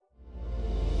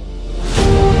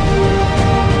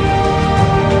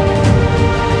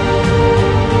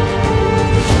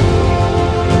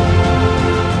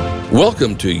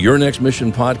Welcome to Your Next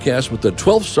Mission podcast with the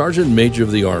 12th Sergeant Major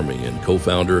of the Army and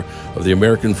co-founder of the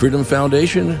American Freedom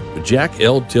Foundation, Jack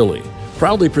L. Tilley.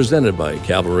 Proudly presented by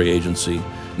Cavalry Agency,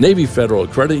 Navy Federal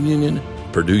Credit Union,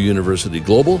 Purdue University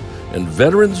Global, and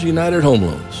Veterans United Home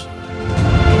Loans.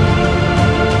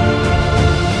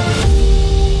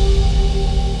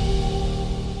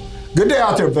 Good day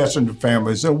out there, veterans and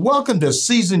families, and welcome to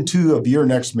Season 2 of Your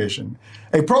Next Mission,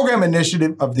 a program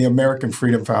initiative of the American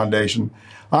Freedom Foundation.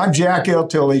 I'm Jack L.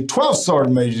 Tilley, 12th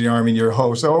Sergeant Major of the Army, and your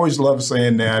host. I always love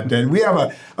saying that. And we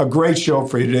have a great show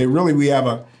for you today. Really, we have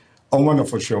a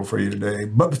wonderful show for you today.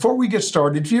 But before we get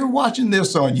started, if you're watching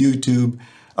this on YouTube,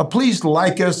 please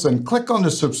like us and click on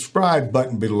the subscribe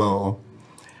button below.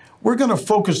 We're going to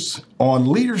focus on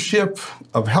leadership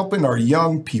of helping our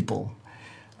young people.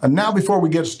 And now, before we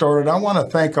get started, I want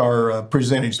to thank our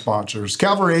presenting sponsors,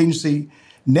 Cavalry Agency,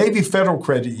 Navy Federal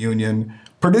Credit Union,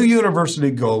 Purdue University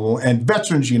Global, and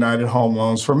Veterans United Home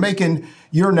Loans for making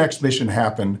Your Next Mission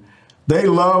happen. They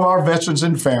love our veterans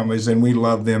and families, and we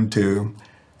love them too.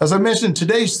 As I mentioned,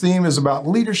 today's theme is about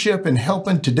leadership and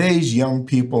helping today's young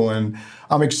people, and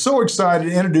I'm so excited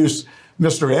to introduce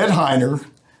Mr. Ed Heiner,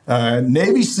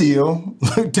 Navy SEAL,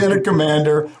 Lieutenant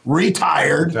Commander,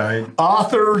 retired,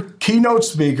 author, keynote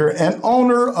speaker, and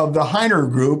owner of the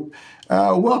Heiner Group.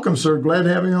 Welcome, sir. Glad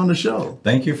to have you on the show.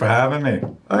 Thank you for having me.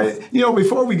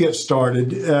 Before we get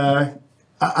started,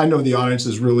 I know the audience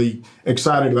is really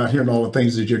excited about hearing all the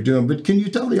things that you're doing, but can you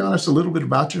tell the audience a little bit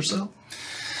about yourself?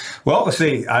 Well, let's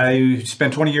see. I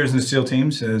spent 20 years in the SEAL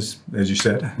teams, as you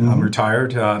said. Mm-hmm. I'm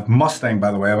retired. Mustang,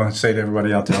 by the way. I want to say to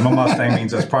everybody out there, I'm a Mustang,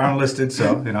 means I was prior enlisted,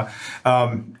 so,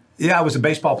 I was a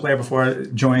baseball player before I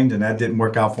joined, and that didn't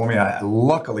work out for me. I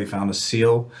luckily found a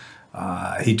SEAL.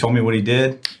 He told me what he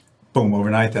did. Boom,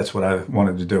 overnight, that's what I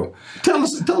wanted to do. Tell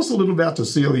us a little about the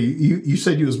SEAL. You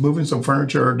said you was moving some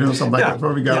furniture or doing something like that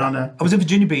before we got on there? I was in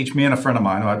Virginia Beach. Me and a friend of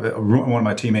mine, one of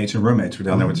my teammates and roommates, were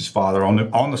down there with his father on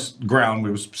the ground.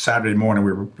 It was Saturday morning.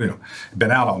 We were,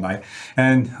 been out all night.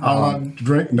 And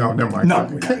drink? No, never mind. No,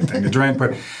 we got anything to drink.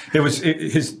 But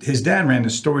his dad ran the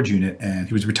storage unit, and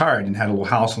he was retired and had a little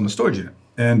house on the storage unit.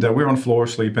 And we were on the floor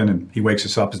sleeping, and he wakes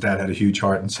us up. His dad had a huge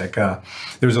heart, and it's like, there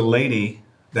was a lady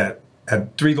that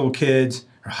had 3 little kids.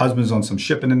 Her husband's on some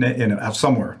ship out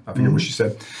somewhere. I forget what she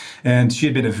said. And she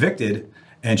had been evicted,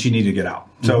 and she needed to get out.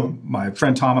 So my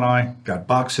friend Tom and I got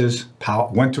boxes,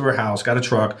 went to her house, got a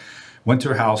truck, went to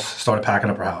her house, started packing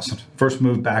up her house. First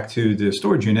moved back to the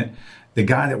storage unit. The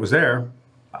guy that was there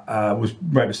was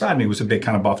right beside me, was a big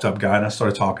kind of buffed up guy, and I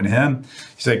started talking to him.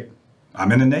 He's like,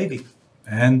 I'm in the Navy.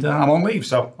 And I'm on leave,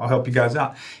 so I'll help you guys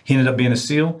out. He ended up being a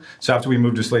SEAL. So after we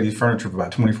moved this lady's furniture for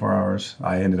about 24 hours,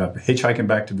 I ended up hitchhiking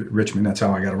back to Richmond. That's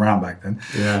how I got around back then.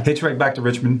 Yeah. Hitchhiked back to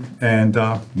Richmond and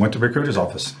went to recruiter's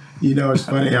office. It's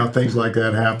funny how things like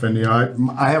that happen.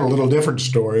 I have a little different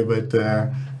story, but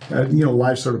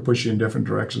life sort of pushes you in different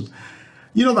directions.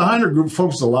 The Heiner Group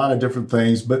focuses a lot of different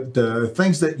things, but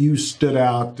things that you stood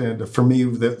out, and for me,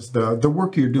 the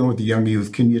work you're doing with the young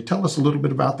youth. Can you tell us a little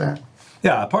bit about that?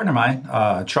 Yeah, a partner of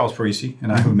mine, Charles Parisi,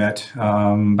 and I, who met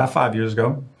about 5 years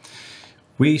ago,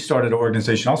 we started an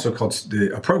organization also called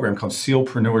a program called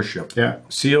SEALpreneurship. Yeah.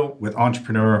 SEAL with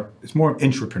entrepreneur, it's more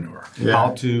intrapreneur,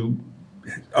 how to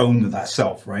own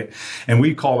thyself, right? And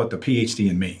we call it the PhD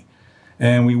in me.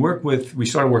 And we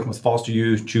started working with foster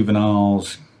youth,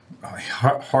 juveniles,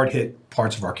 hard hit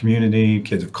parts of our community,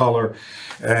 kids of color,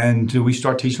 and we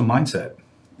start teaching them mindset.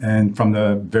 And from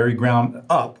the very ground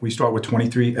up, we start with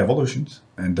 23 evolutions.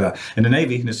 And in the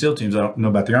Navy, in the SEAL teams, I don't know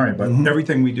about the Army, but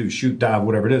everything we do, shoot, dive,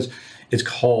 whatever it is, it's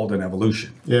called an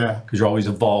evolution. Yeah. Because you're always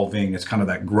evolving. It's kind of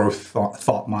that growth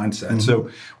thought mindset. So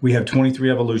we have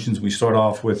 23 evolutions. We start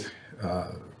off with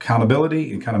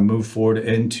accountability and kind of move forward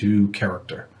into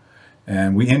character.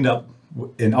 And we end up,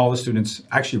 and all the students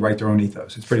actually write their own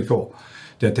ethos. It's pretty cool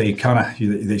that they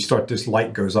they start, this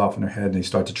light goes off in their head, and they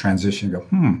start to transition and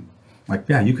go, Like,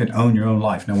 you can own your own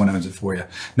life. No one owns it for you.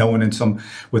 No one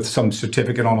with some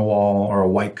certificate on the wall or a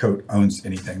white coat owns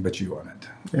anything, but you own it.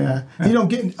 Yeah.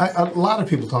 A lot of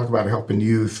people talk about helping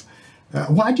youth.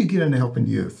 Why'd you get into helping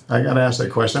youth? I got to ask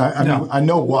that question. I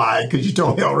know why, because you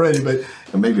told me already, but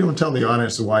maybe you'll tell the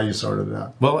audience why you started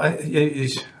out. Well,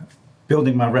 it's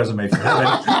building my resume for heaven.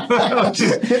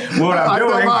 What I'm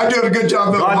doing. I did a good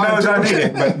job. God knows I need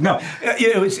it. But no,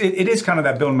 it is kind of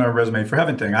that building my resume for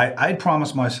heaven thing. I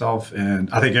promised myself, and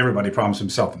I think everybody promised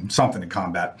himself something in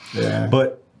combat. Yeah.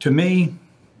 But to me,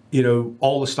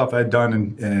 all the stuff I'd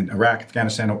done in Iraq,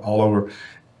 Afghanistan, all over,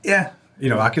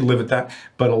 I could live with that.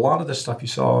 But a lot of the stuff you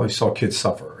saw kids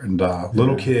suffer, and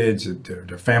little kids,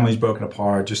 their families broken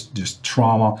apart, just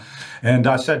trauma. And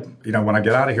I said, when I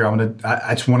get out of here,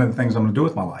 that's one of the things I'm going to do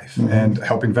with my life, and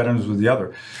helping veterans was the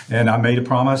other. And I made a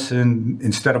promise, and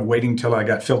instead of waiting till I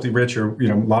got filthy rich, or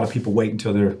a lot of people wait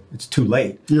until it's too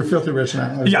late. You're filthy rich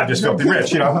now. Yeah, I'm just filthy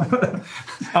rich,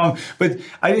 But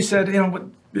I just said,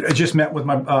 I just met with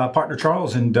my partner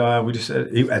Charles, and we just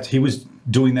said he was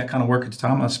doing that kind of work at the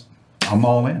time. I'm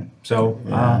all in. So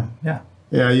yeah.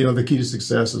 Yeah, the key to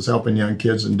success is helping young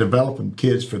kids and developing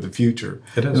kids for the future.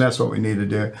 It is. And that's what we need to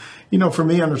do. For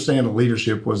me, understanding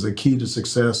leadership was the key to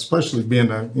success, especially being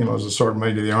as a sergeant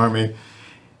major of the Army.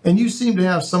 And you seem to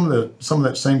have some of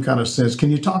that same kind of sense.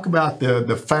 Can you talk about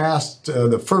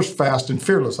the first Fast and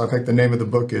Fearless? I think the name of the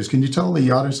book is. Can you tell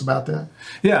the audience about that?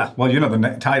 Yeah. Well,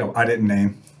 the title I didn't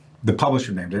name. The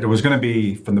publisher named it. It was going to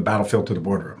be From the Battlefield to the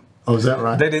Boardroom. Oh, is that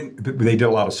right? They did a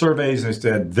lot of surveys, and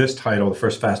instead this title, The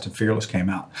First Fast and Fearless, came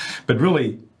out. But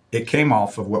really, it came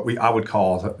off of what I would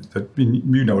call,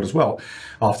 you know it as well,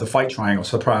 off the fight triangle: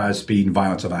 surprise, speed, and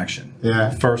violence of action. Yeah.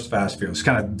 First, fast, fearless.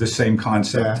 Kind of the same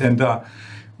concept. Yeah. And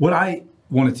what I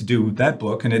wanted to do with that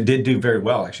book, and it did do very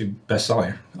well, actually,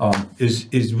 bestseller,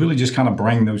 is really just kind of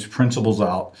bring those principles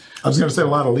out. I was going to say a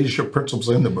lot of leadership principles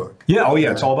in the book. Yeah. Oh,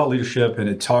 yeah. It's all about leadership, and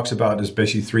it talks about just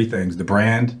basically three things: the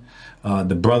brand,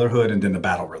 the brotherhood, and then the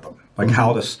battle rhythm. Like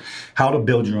how to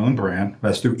build your own brand.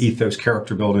 That's through ethos,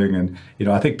 character building, and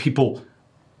I think people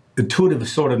intuitively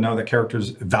sort of know that character is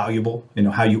valuable.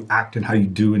 How you act and how you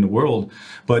do in the world,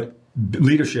 but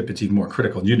leadership, it's even more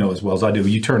critical. You know as well as I do.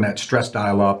 You turn that stress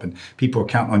dial up, and people are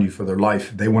counting on you for their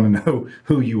life. They want to know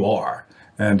who you are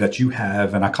and that you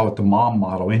have, and I call it the mom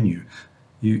model in you.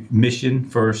 Mission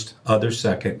first, others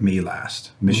second, me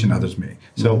last. Mission, others, me.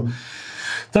 So.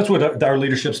 That's what our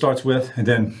leadership starts with, and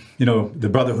then the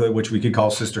brotherhood, which we could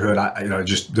call sisterhood.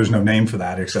 There's no name for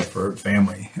that except for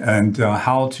family, and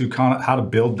how to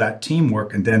build that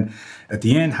teamwork, and then at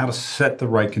the end, how to set the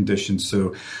right conditions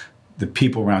so the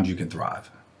people around you can thrive.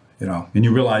 And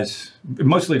you realize,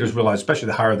 most leaders realize, especially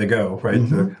the higher they go, right?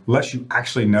 The less you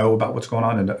actually know about what's going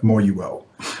on, and the more you owe.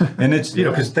 And it's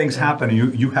because things happen,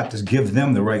 and you have to give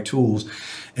them the right tools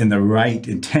and the right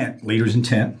intent, leader's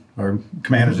intent. Or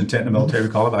commander's intent in the military, we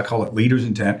call it. I call it leader's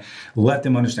intent. Let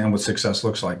them understand what success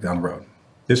looks like down the road.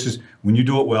 This is, when you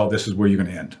do it well, this is where you're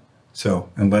going to end. So,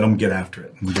 and let them get after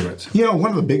it and do it. One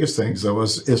of the biggest things, though,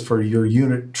 is for your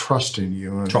unit trusting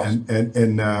you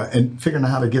and figuring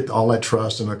out how to get all that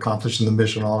trust and accomplishing the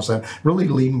mission, all of that. Really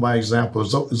leading by example.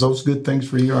 Is those good things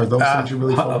for you? Are those things you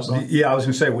really focus on? Yeah, I was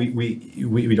going to say,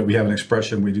 we have an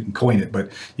expression, we didn't coin it,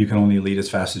 but you can only lead as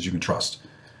fast as you can trust.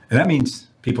 And that means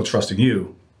people trusting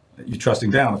you. You're trusting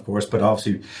down, of course, but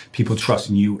obviously people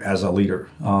trusting you as a leader.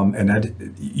 And that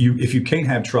if you can't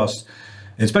have trust,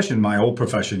 especially in my old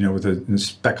profession, with the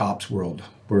spec ops world,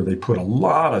 where they put a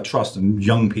lot of trust in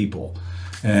young people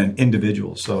and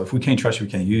individuals. So if we can't trust you,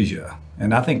 we can't use you.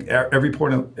 And I think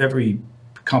every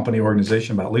company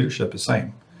organization about leadership is the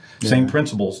same. Same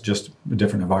principles, just a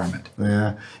different environment.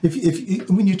 Yeah. If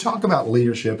when you talk about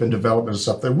leadership and development and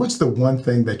stuff, then what's the one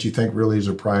thing that you think really is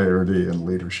a priority in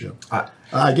leadership?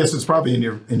 I guess it's probably in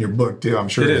your book too. I'm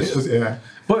sure it is. Yeah.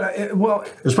 But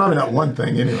there's probably not one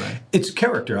thing anyway. It's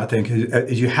character. I think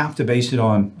is you have to base it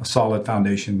on a solid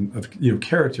foundation of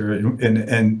character,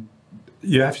 and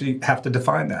you actually have to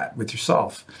define that with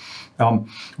yourself.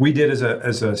 We did as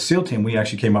a SEAL team. We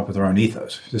actually came up with our own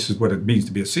ethos. This is what it means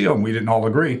to be a SEAL, and we didn't all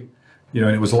agree.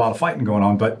 And it was a lot of fighting going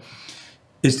on, but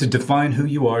it's to define who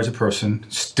you are as a person,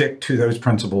 stick to those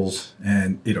principles,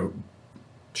 and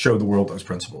show the world those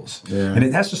principles. Yeah. And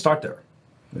it has to start there.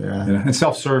 Yeah. And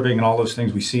self-serving and all those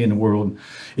things we see in the world,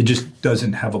 it just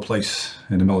doesn't have a place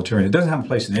in the military. It doesn't have a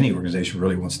place in any organization who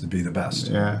really wants to be the best.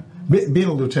 Yeah. Being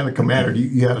a lieutenant commander,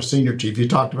 you had a senior chief. You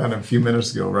talked about it a few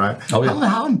minutes ago, right? Oh, yeah.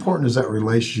 How important is that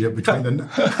relationship between the?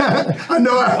 I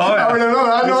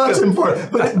know that's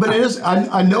important, but it is.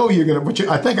 I know you're gonna.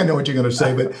 I think I know what you're gonna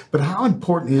say, but how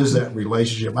important is that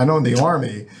relationship? I know in the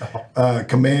Army,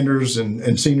 commanders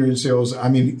and senior NCOs. I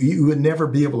mean, you would never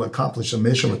be able to accomplish a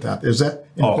mission without. Is that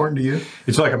important to you?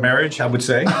 It's like a marriage, I would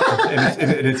say,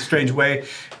 in a strange way,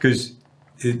 because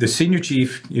the senior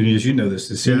chief, as you know this,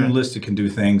 the senior enlisted can do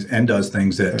things and does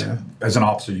things that, as an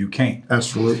officer, you can't.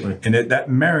 Absolutely. And that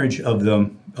marriage of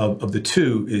them, of the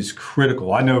two, is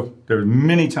critical. I know there are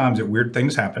many times that weird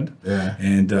things happened,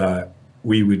 and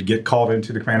we would get called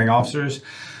into the commanding officer's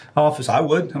office. I'm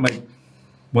like,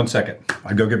 1 second.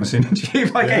 I'd go get my senior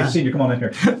chief, hey, senior, come on in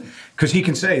here. Because he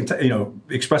can say,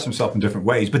 express himself in different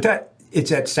ways. But that, it's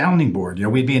that sounding board. You know,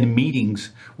 we'd be in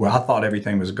meetings where I thought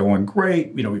everything was going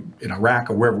great, you know, in Iraq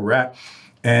or wherever we're at.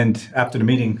 And after the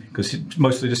meeting, because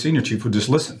mostly the senior chief would just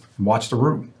listen and watch the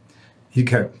room. He'd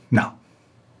go, no,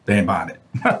 they ain't buying it.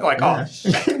 Like, oh,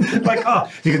 shit. Like, oh.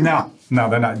 He goes, no,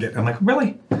 they're not getting it. I'm like,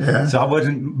 really? Yeah.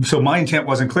 So my intent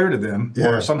wasn't clear to them,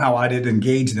 or somehow I didn't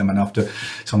engage them enough to.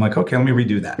 So I'm like, okay, let me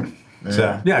redo that.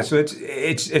 Yeah. So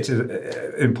it's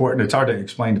important. It's hard to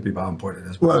explain to people how important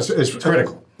it is. Well, it's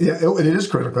critical. Yeah, it is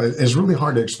critical. It's really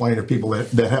hard to explain to people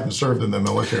that haven't served in the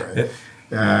military.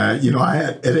 You know, I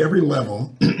had at every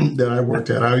level that I worked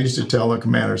at, I used to tell the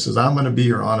commander, says, I'm going to be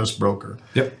your honest broker.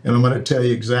 Yep. And I'm going to tell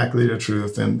you exactly the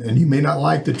truth. And you may not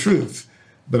like the truth,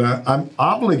 but I'm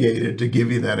obligated to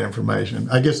give you that information.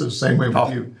 I guess it's the same way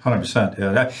with you. 100%.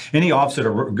 Yeah. Any officer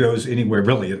that goes anywhere,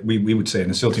 really, we would say in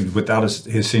the SEAL team, without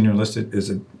his senior enlisted, is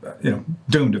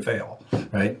doomed to fail,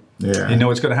 right? Yeah. You know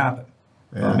it's going to happen.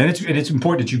 Yeah. And it's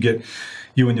important that you get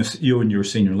you and your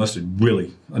senior enlisted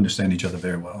really understand each other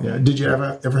very well. Yeah. Did you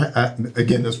ever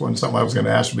again, this wasn't something I was going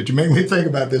to ask you, but you made me think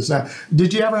about this now.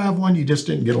 Did you ever have one you just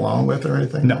didn't get along with or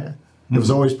anything? No. Like it was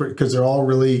always because they're all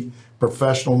really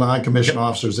professional, non-commissioned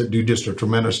officers that do just a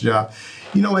tremendous job.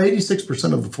 You know,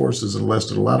 86% of the force is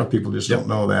enlisted. A lot of people just don't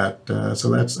know that. So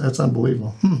that's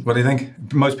unbelievable. What do you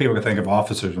think? Most people can think of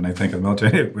officers when they think of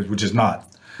military, which is not.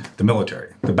 The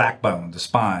military, the backbone, the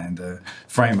spine, the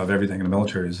frame of everything in the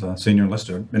military is senior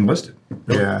enlisted.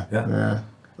 Really. Yeah.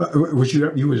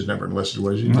 You was never enlisted,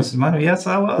 was you? Enlisted, yes,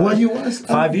 I was. Well, you was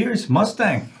 5 years,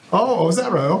 Mustang. Oh, was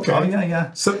that right? Okay. Oh,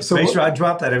 yeah. So make sure I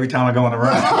drop that every time I go on the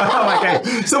run. Like,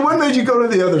 hey. So what made you go to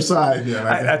the other side?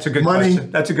 That's a good question.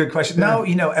 That's a good question. Yeah.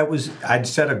 No, I'd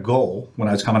set a goal when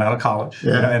I was coming out of college,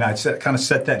 and I kind of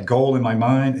set that goal in my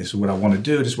mind. This is what I want to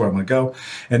do. This is where I'm going to go,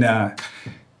 and.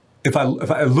 If I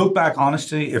look back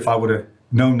honestly, if I would have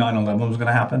known 9/11 was going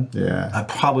to happen, I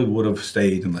probably would have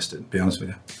stayed enlisted, to be honest with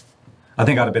you. I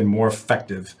think I'd have been more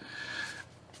effective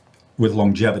with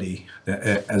longevity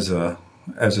as a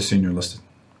senior enlisted.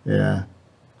 Yeah.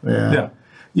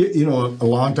 You know, a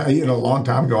long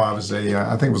time ago, I was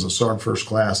I think it was a sergeant first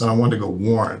class, and I wanted to go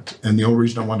warrant. And the only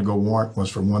reason I wanted to go warrant was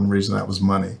for one reason, that was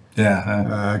money.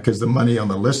 Yeah. Because the money on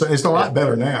the list, it's a lot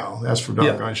better now. That's for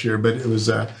doggone sure. But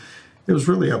it was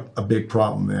really a big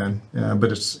problem then,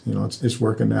 but it's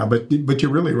working now. But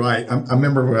you're really right. I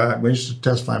remember when I used to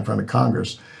testify in front of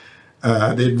Congress,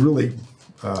 they'd really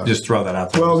just throw that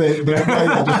out there. Well, they just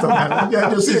don't have hey, I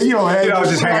was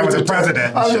just hanging with the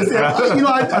president.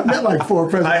 I've met like 4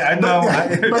 presidents. I know.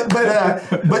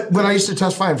 But when I used to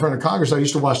testify in front of Congress, I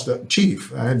used to watch the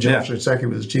chief. I had General Shinseki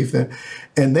was the chief then,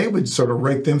 and they would sort of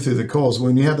rake them through the coals.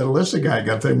 When you had the enlisted guy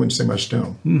got there, they wouldn't say much to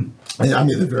him.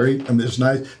 And it's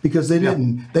nice because they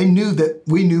didn't. They knew that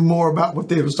we knew more about what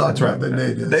they was talking about than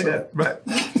they did. They did. Right.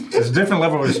 There's a different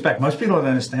level of respect. Most people don't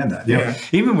understand that. You know,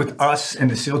 even with us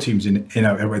and the SEAL teams,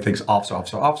 everybody thinks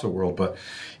officer world, but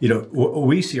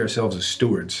we see ourselves as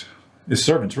stewards, as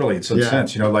servants, really, in some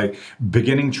sense. Like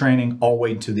beginning training all the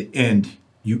way to the end,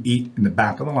 you eat in the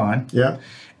back of the line. Yeah.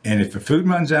 And if the food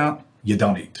runs out, you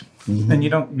don't eat, and you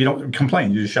don't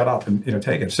complain. You just shut up and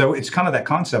take it. So it's kind of that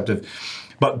concept of.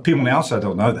 But people on the outside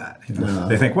don't know that.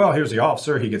 They think, well, here's the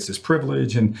officer, he gets this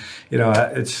privilege, and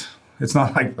it's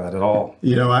not like that at all.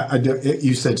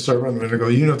 You said servant a minute ago.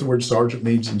 You know what the word sergeant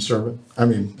means in servant? I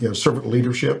mean, servant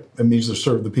leadership. It means to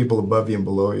serve the people above you and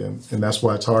below you, and that's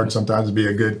why it's hard sometimes to be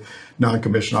a good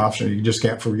non-commissioned officer. You just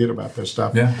can't forget about this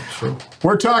stuff. Yeah, true.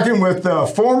 We're talking with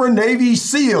former Navy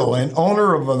SEAL and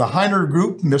owner of the Heiner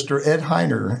Group, Mr. Ed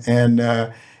Heiner,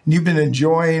 and. You've been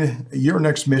enjoying your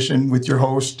next mission with your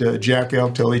host, Jack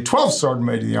L. Tilley, 12th Sergeant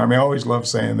Major of the Army. I always love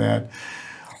saying that.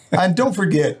 And don't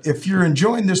forget, if you're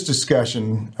enjoying this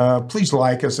discussion, please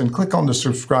like us and click on the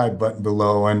subscribe button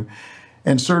below.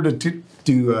 And sir, to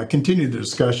continue the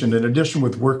discussion, in addition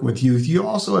with working with youth, you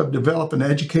also have developed an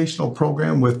educational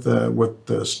program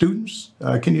with students.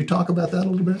 Can you talk about that a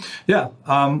little bit? Yeah.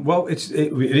 Well, it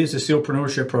is a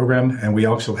SEALpreneurship program, and we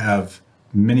also have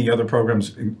many other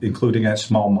programs, including at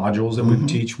small modules that we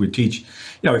teach. We teach,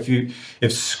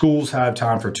 if schools have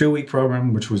time for a 2-week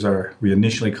program, which was we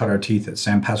initially cut our teeth at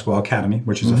San Pasqual Academy,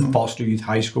 which is a foster youth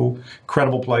high school,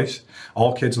 incredible place.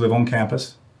 All kids live on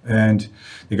campus. And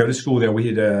they go to school there. We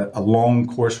had a long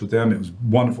course with them. It was a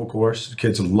wonderful course. The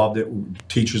kids loved it.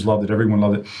 Teachers loved it. Everyone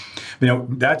loved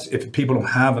it. That's if people don't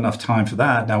have enough time for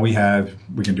that. Now we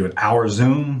can do an hour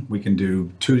Zoom. We can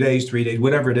do 2 days, 3 days,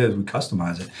 whatever it is. We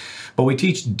customize it. But we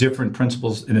teach different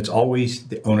principles, and it's always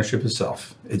the ownership of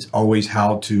self. It's always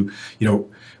how to,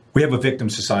 we have a victim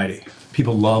society.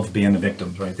 People love being the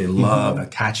victims, right? They love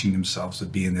attaching themselves to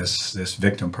being this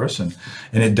victim person.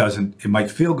 And it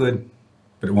might feel good.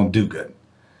 but it won't do good.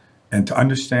 And to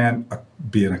understand,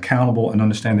 being accountable and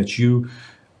understand that you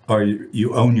own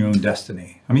your own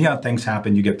destiny. I mean, yeah, things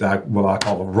happen. You get that, what I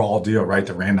call a raw deal, right?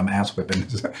 The random ass whipping.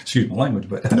 Excuse my language,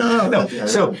 but no.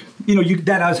 So, that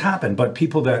does happen. But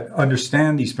people that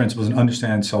understand these principles and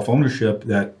understand self-ownership,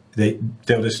 that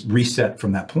they'll just reset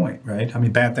from that point, right? I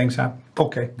mean, bad things happen.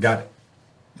 Okay, got it.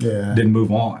 Yeah. Then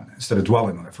move on instead of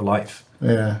dwelling on it for life.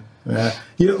 Yeah. Yeah.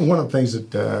 One of the things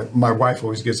that my wife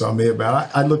always gets on me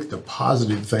about, I look at the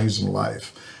positive things in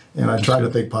life. And I try to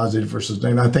think positive versus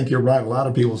negative. And I think you're right. A lot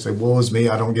of people say, woe is me,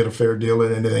 I don't get a fair deal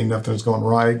at anything, nothing's going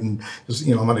right, and just,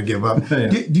 I'm going to give up. Yeah.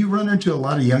 Do you run into a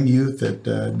lot of young youth that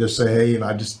just say, hey,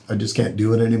 I just can't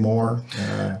do it anymore?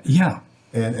 Yeah.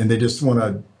 And they just want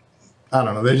to, I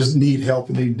don't know, they just need help,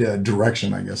 need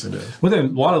direction, I guess it is. Well, a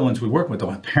lot of the ones we work with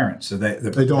don't have parents. So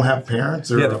they don't have parents?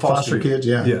 They're the foster kids?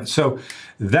 Yeah. Yeah. So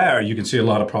there you can see a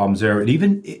lot of problems there. And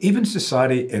even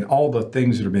society and all the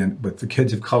things that are being, with the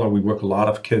kids of color, we work with a lot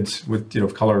of kids with,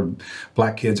 of color,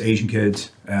 black kids, Asian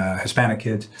kids, Hispanic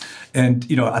kids. And,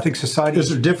 I think society... Is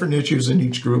there different issues in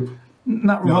each group?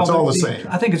 Not really. No, it's all the same.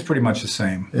 I think it's pretty much the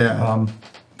same. Yeah.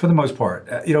 For the most part.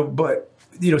 But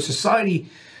society...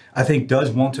 I think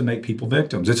does want to make people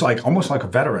victims. It's almost like a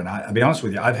veteran. I'll be honest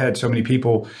with you. I've had so many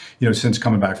people, since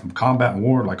coming back from combat and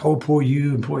war, like, oh, poor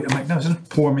you and poor you. I'm like, no, it's not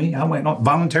poor me. I went on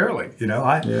voluntarily.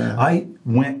 I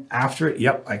went after it.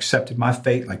 Yep, I accepted my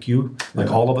fate, like you, like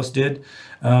all of us did.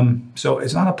 So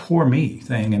it's not a poor me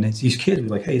thing. And it's these kids be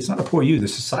like, hey, it's not a poor you. The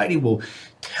society will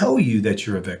tell you that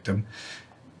you're a victim,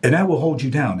 and that will hold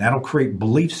you down. That'll create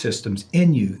belief systems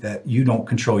in you that you don't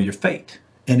control your fate.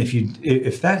 And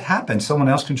if that happens, someone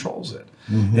else controls it.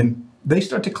 Mm-hmm. And they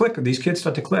start to click. These kids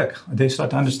start to click. They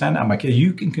start to understand that. I'm like,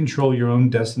 you can control your own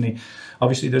destiny.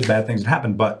 Obviously, there's bad things that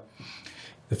happen, but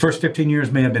the first 15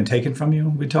 years may have been taken from you,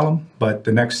 we tell them, but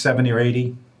the next 70 or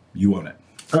 80, you own it.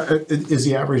 Is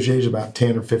the average age about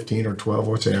 10 or 15 or 12?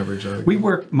 What's the average age? We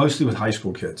work mostly with high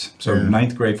school kids. So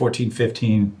ninth grade, 14,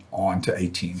 15, on to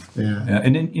 18. Yeah.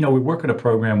 And then, we work in a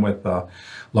program with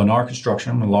Lennar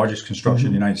Construction, the largest construction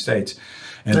in the United States.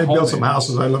 And they built some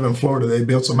houses. I live in Florida. They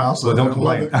built some houses. Well, don't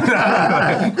complain.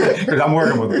 Because I'm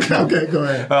working with them. Okay, go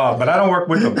ahead. But I don't work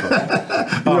with them.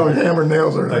 You don't hammer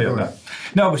nails or anything.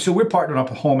 No, so we're partnering up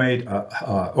with Homemade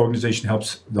organization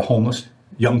helps the homeless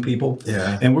young people.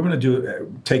 Yeah. And we're going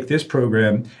to take this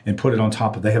program and put it on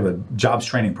top of, they have a jobs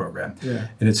training program. Yeah.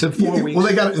 And it's in 4 weeks. Well,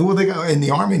 they got in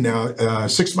the Army now,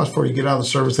 6 months before you get out of the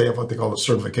service, they have what they call a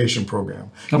certification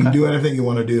program. You can do anything you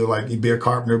want to do, like you be a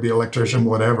carpenter, be an electrician,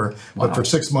 whatever. Wow. But for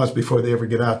 6 months before they ever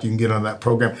get out, you can get on that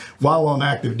program while on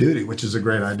active duty, which is a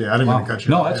great idea. I didn't mean to cut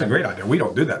you off. No, that's a great idea. We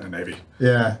don't do that in the Navy.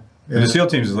 Yeah. And the SEAL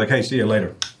teams is like, hey, see you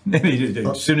later.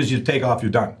 As soon as you take off, you're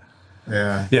done.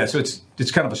 Yeah. Yeah. So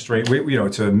it's kind of a straight.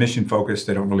 It's a mission focus.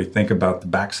 They don't really think about the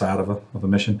backside of a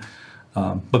mission.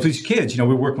 But for these kids,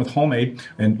 we're working with Homemade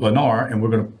and Lennar, and we're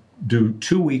going to do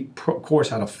 2-week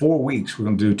course out of 4 weeks. We're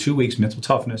going to do 2 weeks mental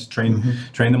toughness, train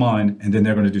the mind, and then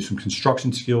they're going to do some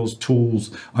construction skills,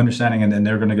 tools, understanding, and then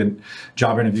they're going to get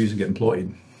job interviews and get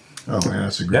employed. Oh man,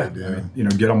 that's a great idea.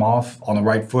 Get them off on the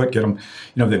right foot. Get them.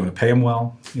 They're going to pay them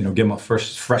well. Give them a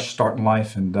fresh start in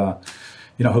life, and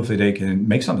hopefully they can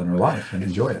make something in their life and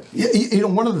enjoy it. Yeah,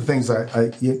 one of the things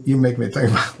you make me think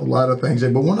about a lot of things,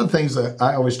 but one of the things that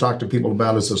I always talk to people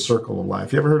about is the circle of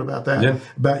life. You ever heard about that? Yeah.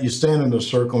 About you stand in a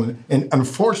circle, and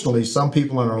unfortunately, some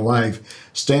people in our life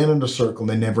stand in a circle and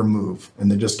they never move,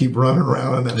 and they just keep running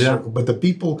around in that circle. But the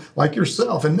people like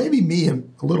yourself, and maybe me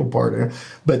in a little part of it,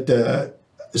 but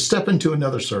step into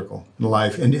another circle in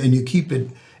life, and you keep it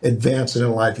advancing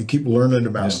in life. You keep learning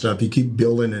about stuff. You keep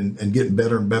building and getting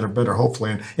better and better,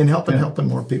 hopefully, and helping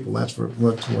more people. That's what.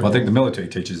 Well, I think the military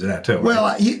teaches that too.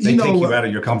 Well, they take you out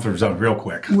of your comfort zone real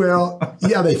quick. Well,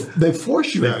 yeah, they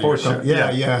force you out of your comfort.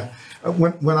 Yeah.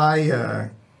 When I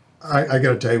got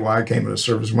to tell you why I came into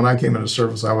service. When I came into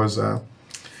service, I was a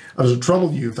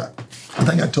troubled youth. I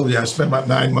think I told you I spent about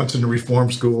 9 months in the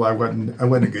reform school. I wasn't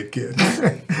a good kid,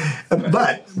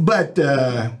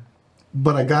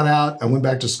 but I got out, I went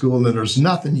back to school, and then there's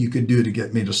nothing you could do to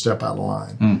get me to step out of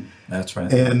line. That's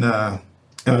right. And I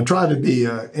tried to be,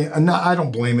 I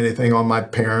don't blame anything on my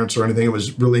parents or anything. It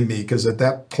was really me, because at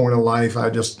that point in life, I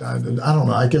don't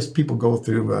know, I guess people go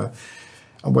through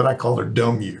what I call their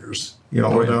dumb years.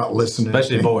 Where they're not listening.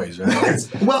 Especially boys, right?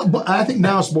 Well, but I think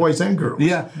now it's boys and girls.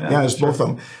 Yeah, it's both of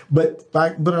them. But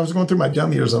I was going through my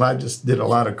dumb years, and I just did a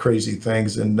lot of crazy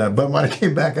things. And but when I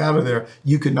came back out of there,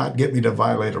 you could not get me to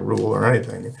violate a rule or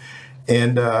anything.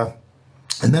 And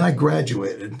then I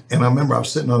graduated, and I remember I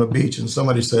was sitting on a beach, and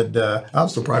somebody said, "I'm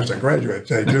surprised I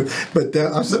graduated." But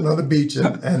I was sitting on the beach,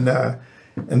 and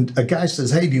And a guy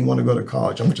says, hey, do you want to go to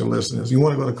college? I want you to listen to this. You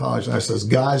want to go to college? And I says,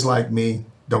 guys like me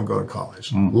don't go to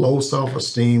college. Low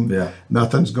self-esteem,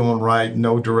 nothing's going right,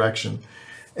 no direction.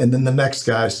 And then the next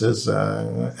guy says,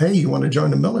 hey, you want to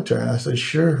join the military? And I said,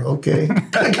 sure, okay.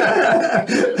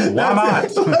 Why not?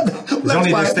 There's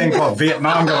only this thing called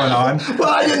Vietnam going on. Well,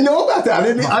 I didn't know about that.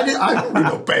 I didn't read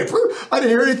no paper. I didn't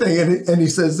hear anything. And he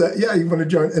says, yeah, you want to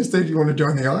join, instead you want to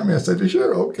join the Army? I said,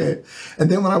 sure, okay. And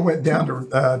then when I went down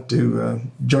to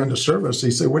join the service,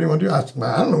 he said, what do you want to do? I said,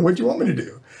 I don't know, what do you want me to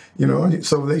do? You know,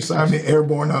 so they signed me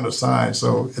airborne unassigned.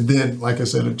 So then, like I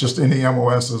said, just any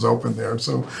MOS is open there.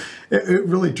 So it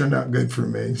really turned out good for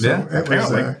me. So yeah,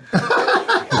 apparently.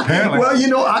 Apparently. Well, you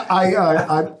know,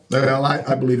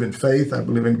 I believe in faith. I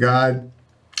believe in God.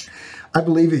 I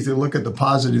believe if you look at the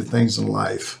positive things in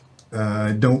life,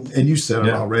 and you said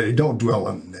it already, don't dwell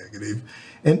on the negative.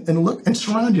 And look and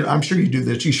surround you. I'm sure you do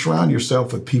this. You surround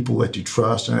yourself with people that you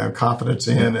trust and have confidence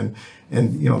in,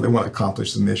 and you know they want to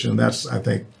accomplish the mission. That's, I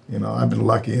think, you know, I've been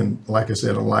lucky, and like I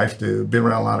said, in life to be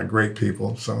around a lot of great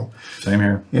people. So same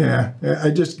here. Yeah, I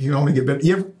just you can only get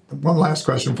better. One last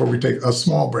question before we take a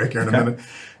small break here in a minute.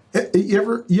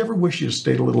 You ever wish you'd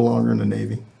stayed a little longer in the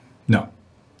Navy? No.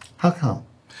 How come?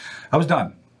 I was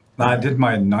done. I did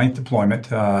my 9th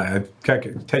deployment. I had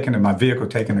taken in my vehicle,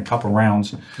 taken a couple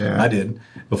rounds. I did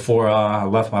before I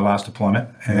left my last deployment,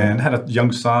 and had a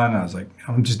young son. I was like,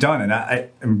 I'm just done. And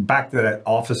and back to that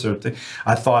officer thing,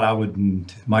 I thought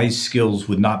my skills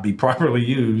would not be properly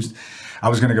used. I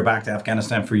was going to go back to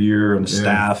Afghanistan for a year on the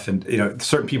staff, and you know,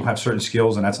 certain people have certain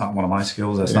skills, and that's not one of my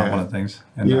skills. That's not one of the things.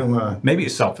 And maybe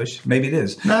it's selfish, maybe it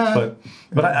is, but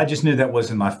I just knew that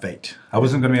wasn't my fate. I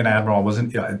wasn't going to be an admiral. I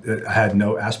wasn't. I had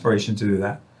no aspiration to do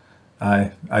that.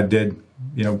 I did,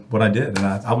 you know, what I did, and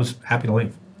I was happy to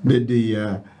leave.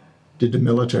 Did the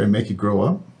military make you grow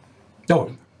up?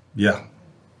 Oh, yeah,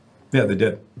 they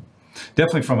did.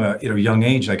 Definitely from a young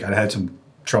age. Like I had some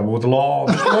trouble with the law,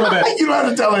 just a little bit. You don't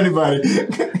have to tell anybody.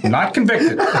 Not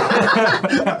convicted.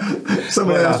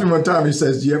 Somebody asked me one time, he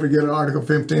says, do you ever get an Article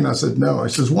 15? I said, no. He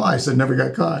says, why? I said, never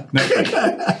got caught. No.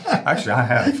 Actually, I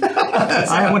have.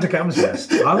 I went to captain's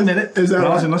mess. I'll admit it. Is that when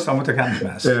right? I was enlisted, I went to captain's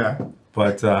mess. Yeah.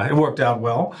 But it worked out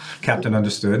well. Captain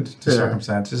understood the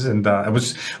circumstances, and it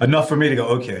was enough for me to go,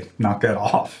 okay, knock that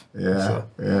off. Yeah,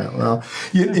 yeah. Well,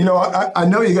 you know, I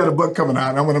know you got a book coming out,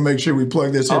 and I'm going to make sure we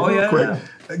plug this in real quick. Yeah.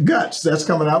 Guts, that's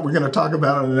coming out. We're going to talk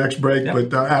about it in the next break,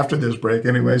 but after this break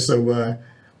anyway. So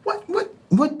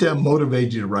what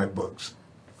motivated you to write books?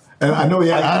 And I know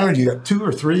I heard you got 2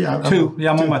 or 3. Two.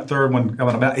 Yeah, I'm on my 3rd one.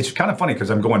 It's kind of funny because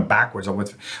I'm going backwards. I'm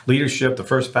with leadership, the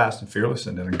first Fast and Fearless,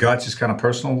 and then the Guts is kind of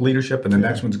personal leadership, and the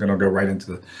next one's going to go right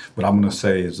into what I'm going to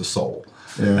say is the soul.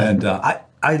 Yeah. And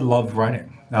I love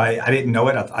writing. I didn't know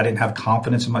it. I didn't have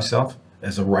confidence in myself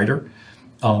as a writer,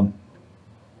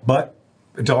 but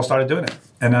until I started doing it,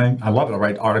 and I love it. I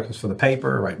write articles for the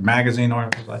paper, I write magazine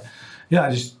articles.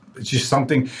 It's just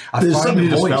something I find something a you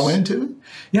just voice. fell into?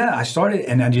 Yeah, I started,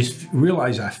 and I just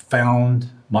realized I found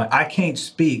I can't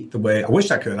speak the way I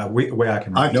wish I could. The way I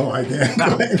can. I know I can.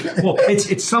 Well,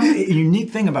 it's some unique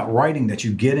thing about writing that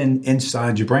you get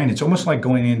inside your brain. It's almost like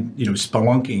going in,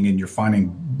 spelunking, and you're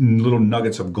finding little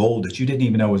nuggets of gold that you didn't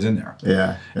even know was in there.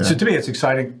 Yeah. So to me, it's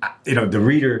exciting. The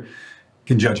reader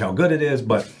can judge how good it is,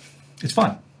 but it's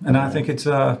fun. And I think it's,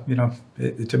 to me,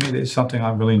 it's something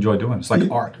I really enjoy doing. It's like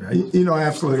art, right? I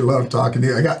absolutely love talking to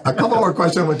you. I got a couple more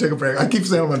questions. I'm going to take a break. I keep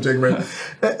saying I'm going to take a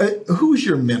break. Who's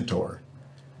your mentor?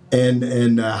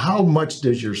 And how much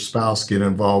does your spouse get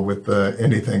involved with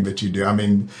anything that you do? I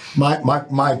mean,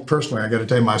 my personally, I got to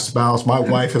tell you, my spouse, my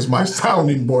wife is my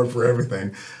sounding board for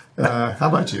everything. How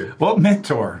about you? Well,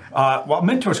 mentor.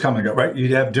 Mentors come and go, right?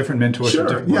 You have different mentors. Sure.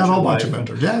 Different A whole bunch of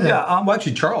mentors. Yeah. Well,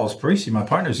 actually, Charles Parisi, my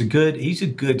partner, he's a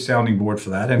good sounding board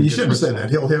for that. And you shouldn't have said that.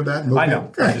 He'll hear that. I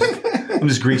know. I'm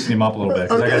just greasing him up a little bit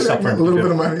because I got stuff for him to do. A little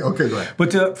bit of money. Okay, go ahead.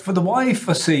 But for the wife,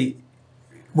 let's see.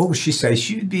 What would she say?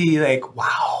 She'd be like,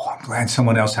 wow, I'm glad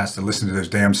someone else has to listen to those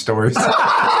damn stories.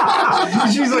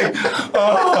 She's like,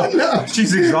 oh, no.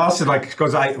 She's exhausted. Like,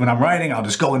 because when I'm writing, I'll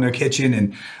just go in the kitchen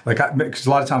and because a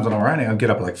lot of times when I'm writing, I'll get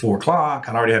up at like 4 o'clock.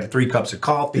 I'd already had 3 cups of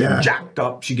coffee. I'm jacked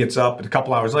up. She gets up, and a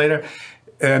couple hours later,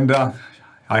 and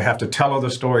I have to tell her the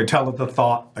story, tell her the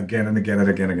thought again and again and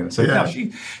again and again. So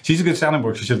she's a good sounding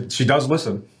board. She does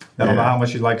listen. I don't know how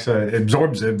much she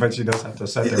absorbs it, but she does have to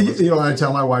sit there. I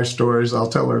tell my wife stories. I'll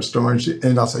tell her a story,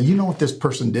 and I'll say, you know what this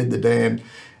person did today,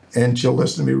 and she'll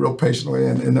listen to me real patiently,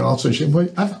 and then also she, well,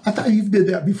 I thought you did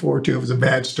that before too. It was a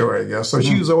bad story, I guess. So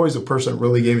she was always a person that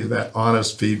really gave me that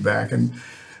honest feedback, and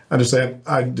I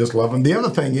just love them. The other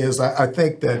thing is, I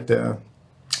think that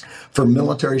for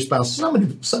military spouses,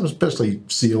 some especially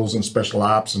SEALs and special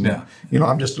ops, and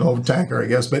I'm just an old tanker, I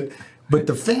guess. But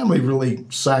the family really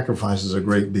sacrifices a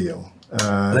great deal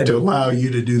to allow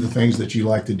you to do the things that you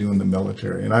like to do in the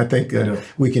military, and I think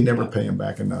we can never pay them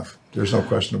back enough. There's no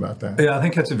question about that. Yeah, I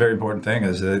think that's a very important thing.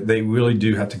 Is that they really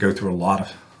do have to go through a lot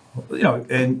of,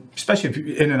 and especially if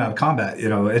you're in and out of combat,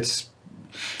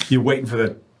 you're waiting for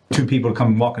the two people to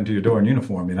come walk into your door in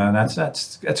uniform, and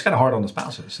that's kind of hard on the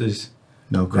spouses.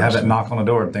 No question. To have that knock on the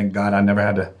door and thank God I never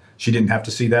had to. She didn't have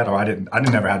to see that, or I didn't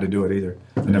never had to do it either.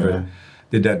 I never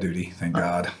did that duty. Thank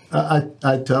God. I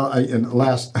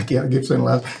can't keep saying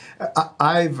last.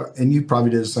 And you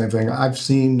probably did the same thing. I've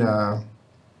seen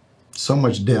so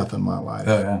much death in my life.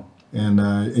 Oh yeah. And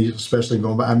especially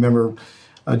going back, I remember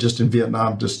just in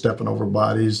Vietnam, just stepping over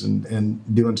bodies and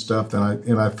doing stuff.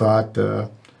 And I thought, I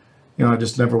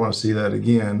just never want to see that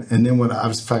again. And then when I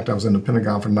was in the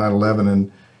Pentagon for 9/11, and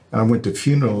I went to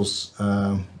funerals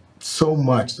so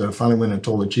much that I finally went and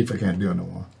told the chief I can't do it no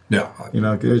more. Yeah.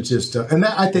 It's just, and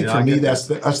that, I think for me, that's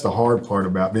the hard part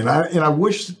about me. And I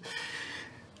wish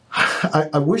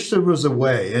there was a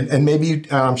way, and maybe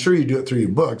I'm sure you do it through your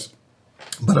books,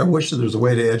 but I wish that there's a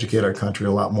way to educate our country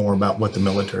a lot more about what the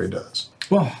military does.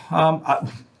 Well,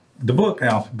 the book,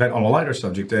 now, but on a lighter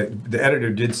subject, the editor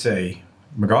did say,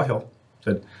 McGraw-Hill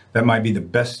said, that might be the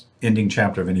best ending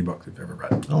chapter of any book they've ever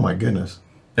read. Oh my goodness.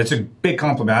 It's a big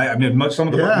compliment. I mean, some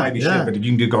of the book might be shit, but if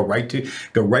you can go right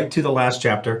to the last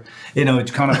chapter,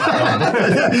 it's kind of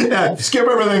skip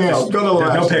everything else. Go to the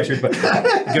last. No pictures, but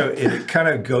it kind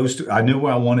of goes to. I knew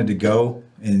where I wanted to go,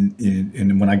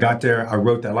 and when I got there, I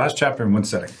wrote that last chapter in one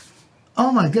setting. Oh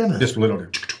my goodness! Just literally,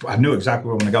 I knew exactly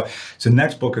where I want to go. So the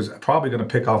next book is probably going to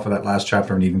pick off of that last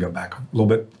chapter and even go back a little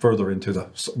bit further into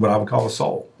what I would call the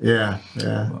soul. Yeah.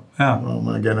 Oh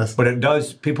my goodness! But it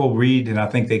does. People read, and I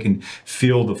think they can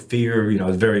feel the fear.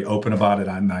 It's very open about it.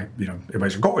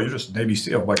 Everybody's like, "Oh, you're just Navy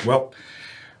SEAL." I'm like, well,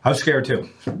 I was scared too.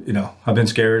 I've been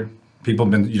scared. People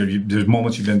have been. There's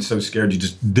moments you've been so scared you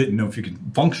just didn't know if you could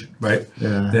function, right?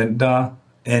 Yeah. Then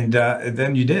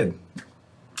you did.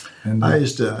 And I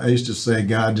used to say,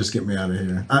 God, just get me out of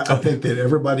here. I think that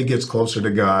everybody gets closer to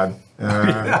God.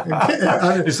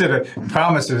 Instead of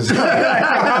promises.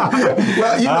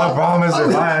 Well, promise.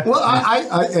 I've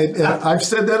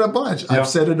said that a bunch. I've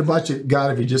said it a bunch.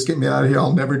 God, if you just get me out of here,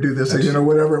 I'll never do this again,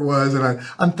 whatever it was. And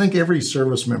I think every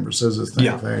service member says the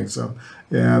same thing. So,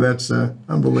 that's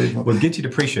unbelievable. Well, it gets you to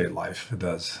appreciate life. It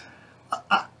does.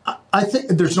 I think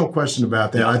there's no question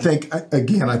about that. I think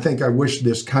I wish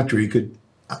this country could.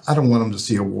 I don't want them to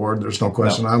see a war. There's no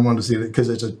question. I want to see that because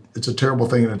it's a terrible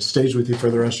thing and it stays with you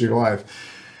for the rest of your life.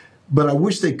 But I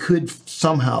wish they could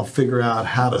somehow figure out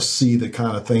how to see the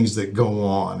kind of things that go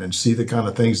on and see the kind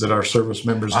of things that our service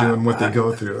members do and what they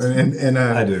go through. And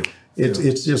I do.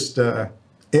 It's just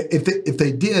if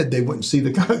they did, they wouldn't see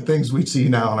the kind of things we see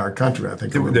now in our country. I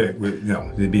think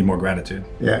there'd be more gratitude.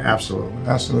 Yeah,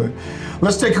 absolutely.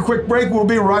 Let's take a quick break. We'll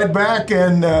be right back.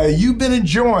 And you've been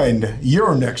enjoying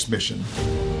Your Next Mission.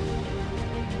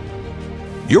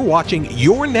 You're watching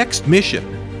Your Next Mission,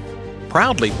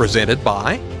 proudly presented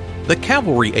by the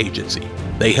Cavalry Agency.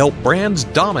 They help brands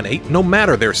dominate no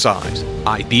matter their size.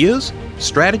 Ideas,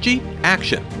 strategy,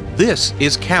 action. This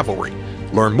is Cavalry.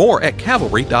 Learn more at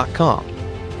cavalry.com.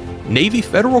 Navy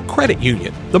Federal Credit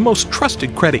Union, the most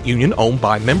trusted credit union owned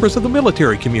by members of the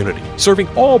military community, serving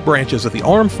all branches of the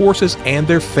armed forces and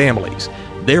their families.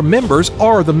 Their members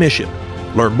are the mission.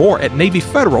 Learn more at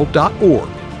NavyFederal.org.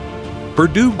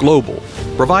 Purdue Global,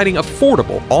 providing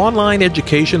affordable online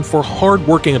education for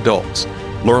hardworking adults.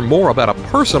 Learn more about a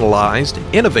personalized,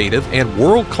 innovative, and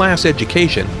world-class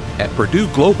education at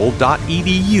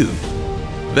PurdueGlobal.edu.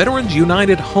 Veterans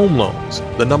United Home Loans,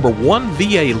 the #1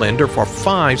 VA lender for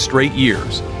 5 straight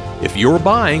years. If you're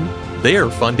buying, they're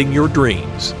funding your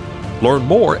dreams. Learn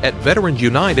more at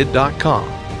VeteransUnited.com.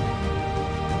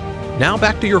 Now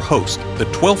back to your host, the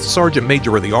 12th Sergeant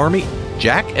Major of the Army,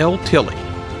 Jack L. Tilley.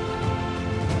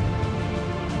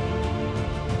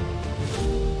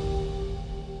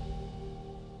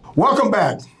 Welcome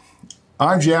back.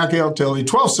 I'm Jack L. Tilley,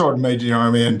 12th Sergeant Major of the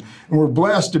Army, and we're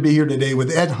blessed to be here today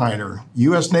with Ed Heiner,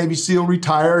 U.S. Navy SEAL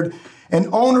retired and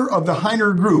owner of the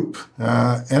Heiner Group.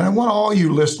 And I want all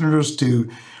you listeners to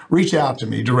reach out to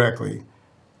me directly.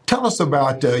 Tell us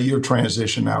about your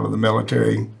transition out of the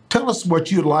military. Tell us what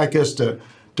you'd like us to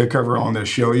cover on this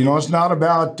show. It's not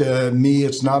about me.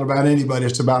 It's not about anybody.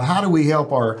 It's about how do we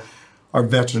help our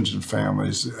veterans and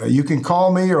families. You can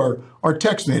call me or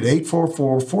text me at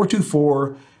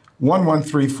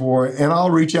 844-424-1134, and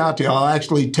I'll reach out to you. I'll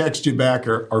actually text you back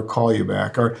or call you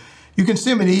back. Or you can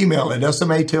send me an email at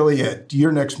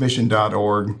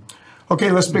smatilley@yournextmission.org. Okay,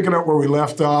 let's pick it up where we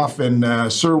left off.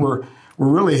 And sir, we're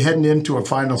really heading into a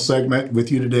final segment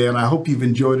with you today, and I hope you've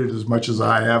enjoyed it as much as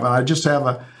I have. And I just have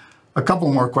a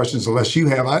couple more questions, unless you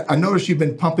have. I noticed you've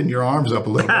been pumping your arms up a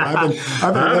little bit.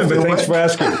 I've been thanks for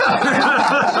asking.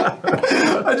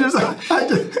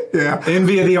 Yeah.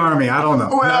 Envy of the Army. I don't know.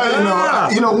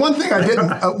 Well, one thing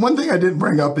I didn't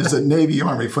bring up is the Navy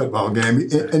Army football game,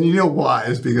 and you know why?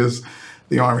 Is because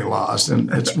the Army lost, and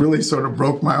it's really sort of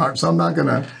broke my heart. So I'm not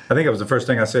gonna. I think it was the first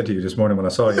thing I said to you this morning when I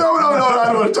saw you. No,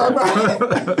 I don't want to talk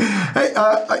about it.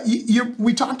 Hey,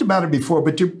 we talked about it before,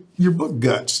 but your book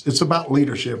Guts, it's about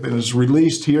leadership, and it's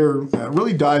released here.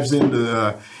 Really dives into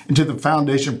the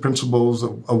foundation principles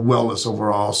of wellness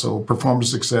overall, so performance,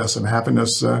 success, and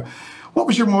happiness. What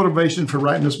was your motivation for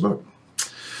writing this book?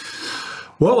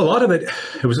 Well, a lot of it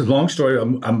was a long story.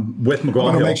 I'm with McGraw-Hill. I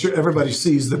want to make sure everybody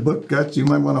sees the book Guts. You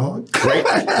might want to hold it.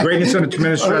 Greatness under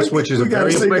tremendous stress, which is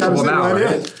very applicable now.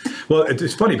 Right? Well,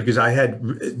 it's funny because I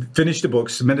had finished the book,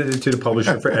 submitted it to the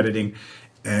publisher for editing,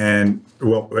 and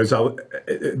as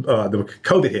the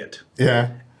COVID hit.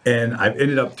 Yeah. And I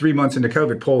ended up 3 months into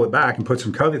COVID, pull it back and put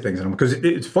some COVID things in them. Because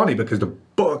it's funny because the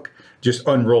book just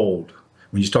unrolled.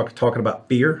 When you start talking about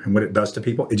fear and what it does to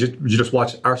people, you just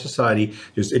watch our society,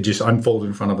 it just unfolded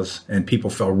in front of us, and people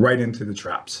fell right into the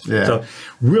traps. Yeah. So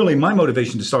really my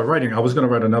motivation to start writing, I was going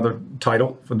to write another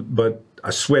title, but I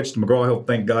switched. McGraw-Hill,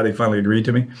 thank God they finally agreed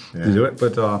to me to do it.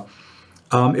 But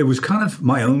it was kind of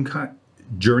my own kind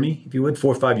of journey, if you would.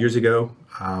 4 or 5 years ago,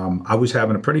 I was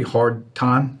having a pretty hard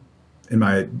time in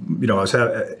my,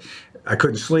 I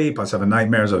couldn't sleep. I was having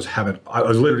nightmares. I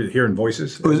was literally hearing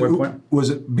voices at one point.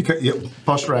 Was it because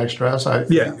post-traumatic stress?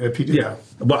 Yeah.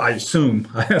 Well, I assume.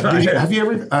 Have you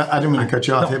ever? I didn't mean to cut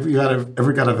you off. No. Have you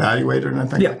ever got evaluated or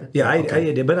anything? Yeah, I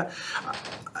did. But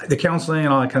the counseling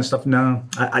and all that kind of stuff. No,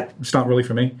 it's not really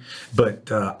for me. But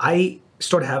I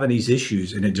started having these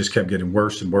issues, and it just kept getting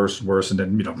worse and worse and worse. And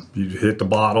then you hit the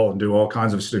bottle and do all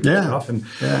kinds of stupid stuff.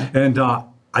 And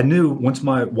I knew, once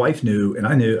my wife knew, and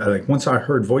I knew, once I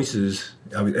heard voices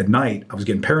at night, I was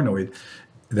getting paranoid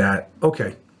that,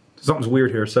 okay, something's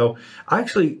weird here. So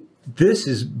this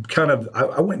is kind of,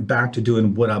 I went back to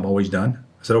doing what I've always done.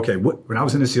 I said, okay, when I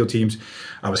was in the SEAL teams,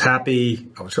 I was happy,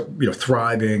 I was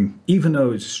thriving, even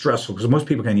though it's stressful, because most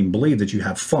people can't even believe that you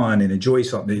have fun and enjoy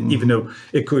something, even though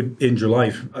it could end your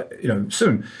life,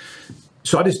 soon.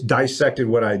 So I just dissected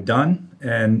what I'd done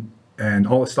and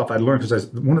all the stuff I learned, because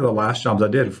one of the last jobs I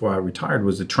did before I retired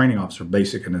was the training officer,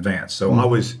 basic and advanced. So I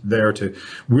was there to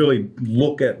really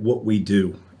look at what we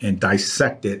do and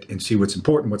dissect it and see what's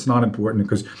important, what's not important,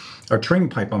 because our training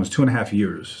pipeline was 2.5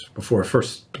 years before our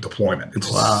first deployment. It's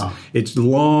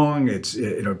long. It's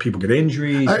people get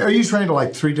injuries. Are you trained to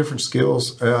 3 different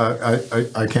skills?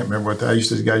 I can't remember what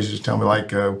that. Guys used to tell me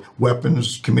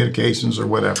weapons, communications, or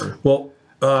whatever. Well,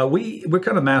 we're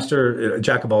kind of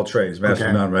jack of all trades, master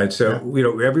of none, right? So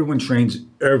everyone trains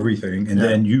everything, and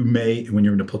then you may, when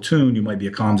you're in a platoon, you might be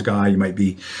a comms guy, you might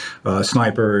be a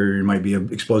sniper, you might be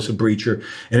an explosive breacher,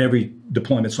 and every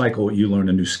deployment cycle you learn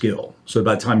a new skill. So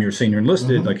by the time you're a senior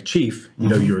enlisted, like a chief,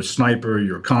 you're a sniper,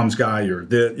 you're a comms guy, you're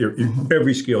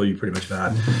every skill you pretty much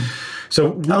had.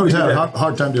 So I always had a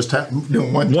hard time just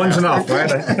doing one. One's enough,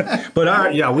 right?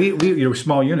 But we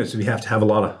small units, so we have to have a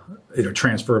lot of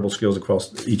transferable skills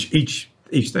across each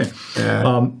thing.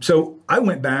 Yeah. So I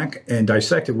went back and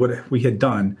dissected what we had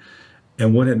done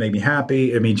and what had made me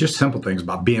happy. I mean, just simple things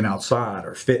about being outside,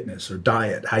 or fitness, or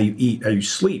diet, how you eat, how you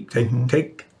sleep.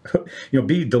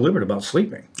 Be deliberate about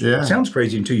sleeping. Yeah. It sounds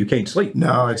crazy until you can't sleep.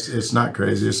 No, it's not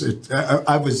crazy.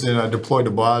 I was deployed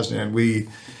to Bosnia, and we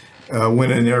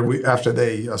went in there. After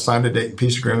they signed the Dayton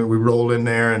Peace Agreement, we rolled in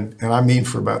there, and I mean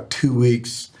for about 2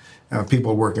 weeks.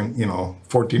 People working,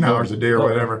 14 hours a day or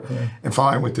whatever. Yeah. And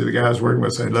finally, I went to the guys working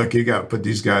with, said, look, you got to put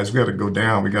these guys, we got to go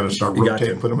down. We got to start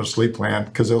rotating, put them on a sleep plan,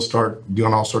 because they'll start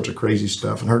doing all sorts of crazy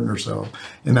stuff and hurting themselves.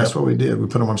 And that's what we did. We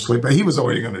put them on sleep. He was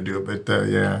already going to do it, but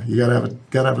you got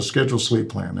to have a scheduled sleep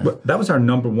plan. But that was our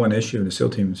number one issue in the SEAL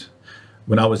teams.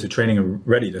 When I was at training and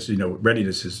readiness,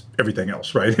 readiness is everything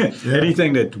else, right? Yeah.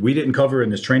 Anything that we didn't cover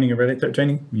in this training and readiness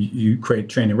training, you create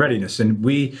training readiness. And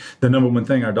the number one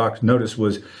thing our doctor noticed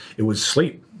was it was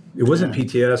sleep. It wasn't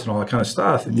PTS and all that kind of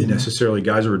stuff. Necessarily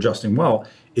guys were adjusting well.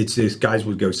 It's these guys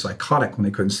would go psychotic when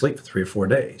they couldn't sleep for 3 or 4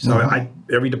 days. So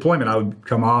every deployment I would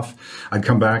come off, I'd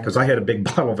come back, because I had a big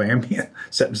bottle of Ambien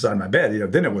sitting beside my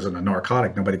bed. Then it wasn't a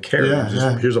narcotic. Nobody cared. It was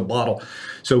just, here's a bottle.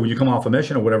 So when you come off a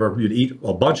mission or whatever, you'd eat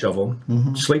a bunch of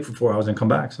them, sleep for 4 hours, and come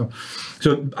back. So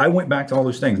I went back to all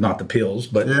those things, not the pills,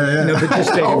 but but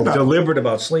just staying deliberate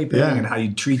about sleeping and how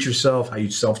you treat yourself, how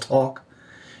you self-talk,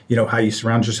 how you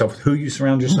surround yourself with who you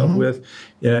surround yourself with.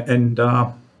 Yeah, and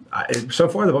So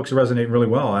far, the books are resonating really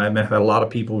well. I've had a lot of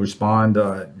people respond,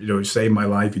 you saved my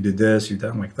life, you did this, you did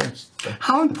that. I'm like, thanks.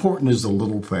 How important is the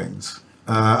little things?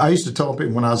 I used to tell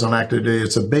people when I was on active duty,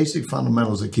 it's the basic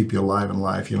fundamentals that keep you alive in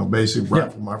life. Basic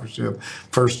rifle marksmanship,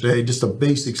 first aid, just the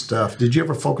basic stuff. Did you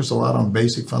ever focus a lot on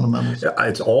basic fundamentals? Yeah,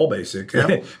 it's all basic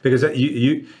because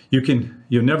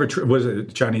you'll never was it a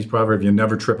Chinese proverb? You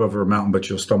never trip over a mountain, but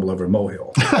you'll stumble over a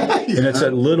molehill. And it's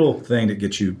that little thing that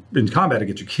gets you in combat to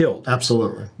get you killed.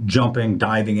 Absolutely. Jumping,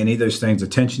 diving, any of those things.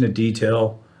 Attention to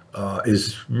detail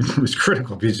is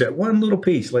critical. Because that one little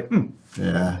piece,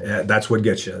 that's what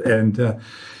gets you. And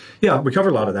we cover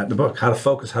a lot of that in the book. How to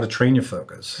focus, how to train your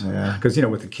focus. Yeah. Because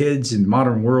with the kids in the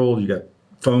modern world, you got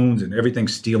phones and everything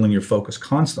stealing your focus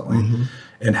constantly. Mm-hmm.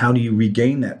 And how do you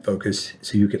regain that focus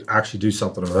so you can actually do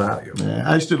something of value? Yeah,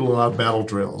 I used to do a lot of battle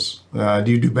drills. Do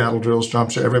you do battle drills, Tom?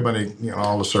 So everybody,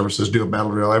 all the services do a battle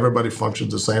drill. Everybody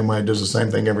functions the same way, does the same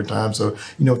thing every time. So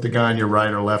what the guy on your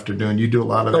right or left are doing. You do a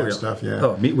lot of that stuff, yeah.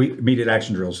 Oh, we immediate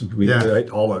action drills. We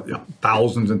all the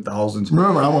thousands and thousands.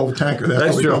 Remember, I'm a tanker.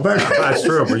 That's true. That's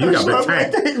true. But you got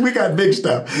big tank. We got big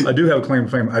stuff. I do have a claim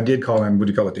to fame. I did call in, what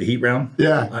do you call it, the heat round?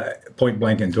 Yeah. Point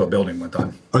blank into a building one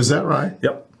time. Oh, is that right?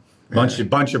 Yep. Bunch of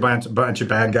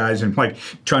bad guys, and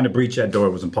trying to breach that door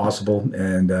was impossible,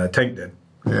 and tank did.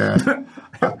 Yeah,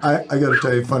 I got to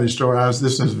tell you a funny story.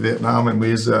 This is Vietnam, and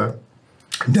we was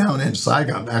down in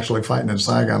Saigon, actually fighting in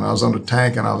Saigon. I was on a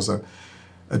tank, and I was a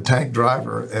tank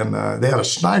driver, and they had a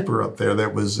sniper up there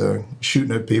that was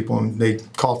shooting at people, and they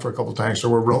called for a couple of tanks. So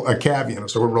we're a cav unit,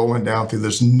 so we're rolling down through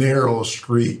this narrow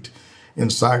street in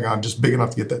Saigon, just big enough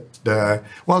to get that. It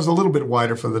was a little bit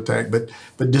wider for the tank, but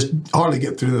just hardly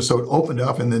get through this. So it opened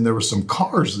up, and then there were some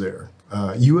cars there.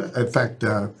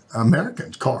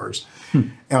 American cars.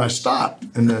 And I stopped,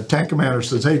 and the tank commander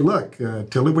says, "Hey, look,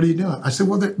 Tilly, what are you doing?" I said,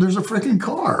 "Well, there's a freaking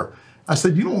car." I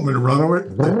said, "You don't want me to run over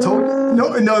it?" I told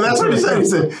no, that's what he said. He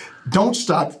said, "Don't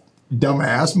stop,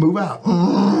 dumbass, move out."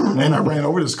 And I ran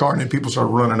over this car, and then people started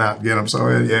running out to get him. So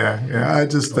I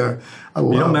just I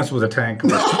love. You don't mess with a tank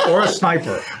or a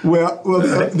sniper. Well,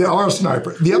 they are a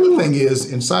sniper. The other thing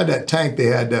is, inside that tank, they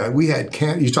had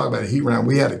you talk about a heat round.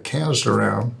 We had a canister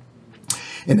round,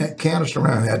 and that canister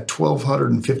round had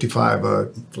 1,255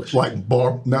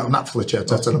 not flechettes.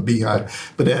 That's in a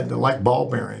beehive, but it had like ball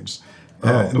bearings.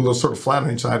 And a little sort of flat on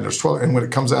the inside. There's 12, and when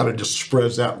it comes out, it just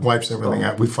spreads out and wipes everything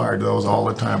out. We fired those all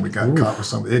the time. We got caught with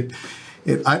something.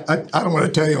 I don't want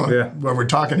to tell you when we're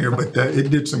talking here, but it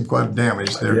did some quite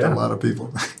damage there to a lot of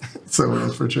people. So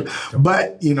that's for sure.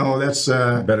 But that's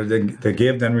better to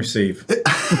give than receive.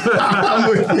 I'm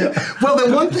with you. Well,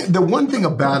 the one thing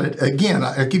about it, again,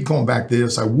 I keep going back to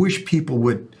this. I wish people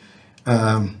would.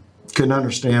 Can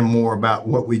understand more about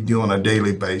what we do on a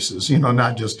daily basis.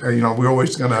 Not just, we're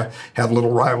always going to have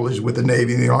little rivalries with the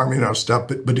Navy and the Army and our stuff,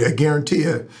 but I guarantee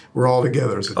you we're all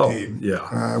together as a team.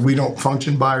 Yeah. We don't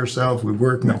function by ourselves. We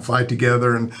work and we fight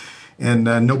together, and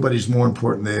nobody's more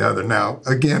important than the other. Now,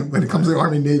 again, when it comes to the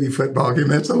Army-Navy football game,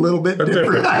 that's a little bit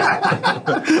different.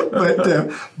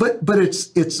 but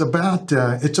it's about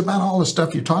all the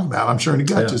stuff you talk about. I'm sure in the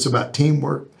guts, it's about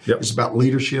teamwork. Yep. It's about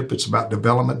leadership. It's about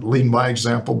development, leading by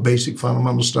example, basic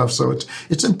fundamental stuff. So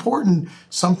it's important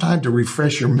sometimes to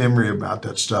refresh your memory about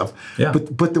that stuff. Yeah.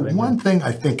 But the one thing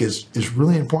I think is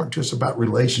really important to us about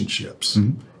relationships.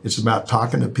 Mm-hmm. It's about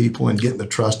talking to people and getting the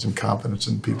trust and confidence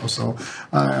in people. So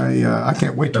I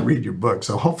can't wait to read your book.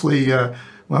 So hopefully,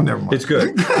 well, never mind. It's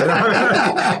good.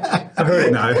 I heard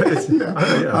it now.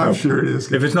 I'm sure it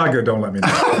is. If it's not good, don't let me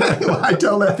know. I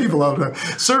tell that people all the time.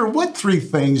 Sir, what 3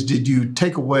 things did you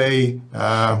take away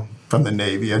from the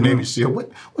Navy, a Navy SEAL?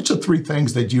 What's the 3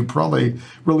 things that you probably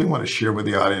really want to share with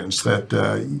the audience that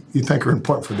you think are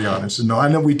important for the audience to know? I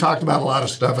know we talked about a lot of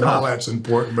stuff, and all that's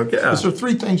important, but is there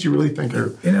 3 things you really think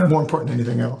are more important than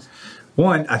anything else?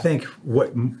 One, I think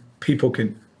what people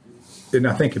can, and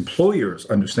I think employers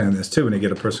understand this too when they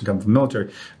get a person come from the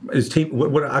military, is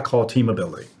what I call team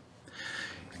ability.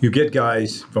 You get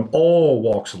guys from all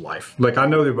walks of life. Like I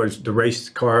know there was the race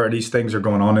car, these things are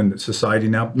going on in society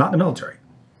now, not in the military.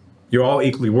 You're all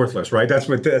equally worthless, right? That's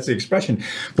the expression.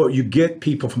 But you get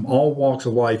people from all walks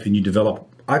of life and you develop,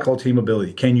 I call team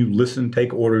ability. Can you listen,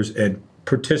 take orders, and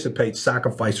participate,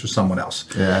 sacrifice for someone else?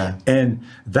 Yeah. And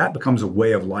that becomes a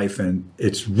way of life. And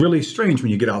it's really strange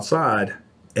when you get outside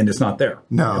and it's not there.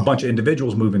 No. A bunch of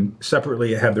individuals moving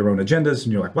separately have their own agendas,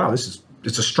 and you're like, wow, it's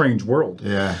a strange world.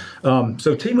 Yeah.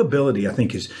 So team ability, I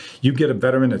think, is you get a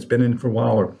veteran that's been in for a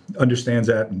while or understands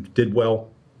that and did well.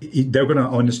 They're going to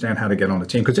understand how to get on the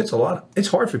team because it's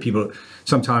hard for people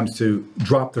sometimes to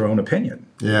drop their own opinion.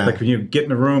 Yeah. Like when you get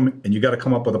in a room and you got to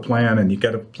come up with a plan and you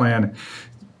got a plan.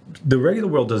 the regular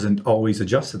world doesn't always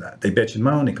adjust to that. They bitch and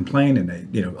moan, they complain, and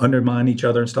they, undermine each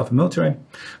other and stuff. In the military,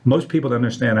 most people that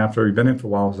understand after you've been in for a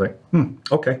while is like,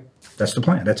 okay, that's the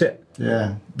plan. That's it.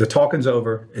 Yeah. The talking's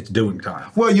over. It's doing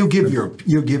time. Well, you give your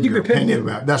opinion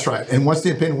about it. That's right. And once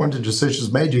the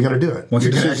decision's made, you're going to do it. Once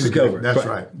the decision's over. That's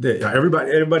right.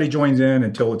 Everybody joins in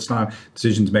until it's time.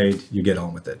 Decision's made. You get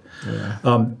on with it. Yeah.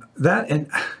 That, and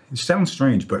it sounds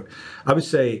strange, but I would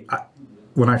say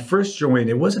when I first joined,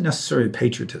 it wasn't necessarily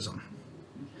patriotism.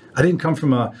 I didn't come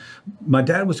from my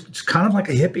dad was kind of like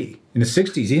a hippie in the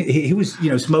 60s. He was,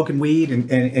 smoking weed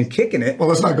and kicking it. Well,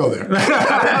 let's not go there. But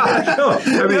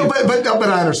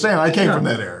I understand. I came from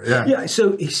that era. Yeah. Yeah.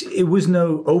 So it was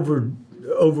no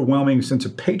overwhelming sense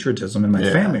of patriotism in my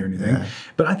family or anything. Yeah.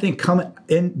 But I think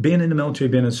being in the military,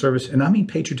 being in service, and I mean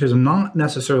patriotism, not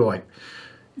necessarily like,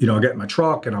 I get in my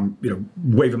truck and I'm,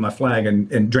 waving my flag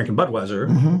and drinking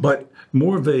Budweiser, but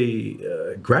more of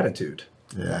a gratitude.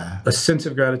 Yeah, a sense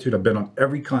of gratitude. I've been on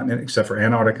every continent except for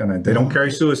Antarctica, and they don't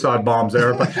carry suicide bombs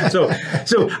there. But so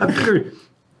I figured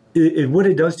what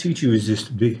it does teach you is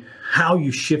just how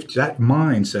you shift that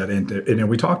mindset. And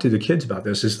we talk to the kids about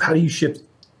this: is how do you shift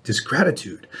this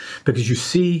gratitude? Because you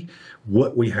see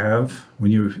what we have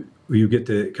when you get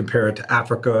to compare it to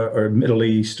Africa or Middle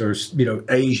East or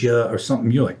Asia or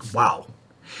something. You're like, wow.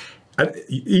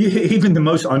 Even the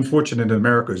most unfortunate in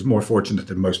America is more fortunate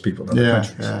than most people in other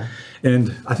countries. Yeah.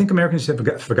 And I think Americans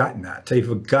have forgotten that. They've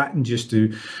forgotten just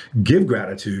to give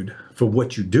gratitude for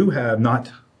what you do have, not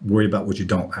worry about what you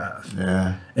don't have.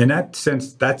 Yeah. In that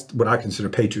sense, that's what I consider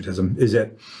patriotism, is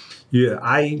that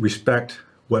I respect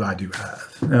what I do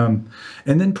have. And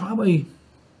then probably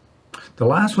the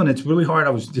last one, it's really hard.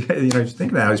 I was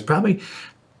thinking that is probably,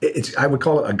 I would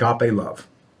call it agape love.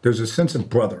 There's a sense of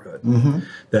brotherhood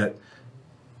that,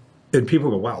 and people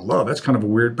go, wow, love, that's kind of a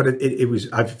weird, but it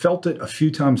was, I've felt it a few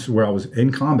times where I was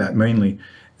in combat mainly,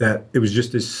 that it was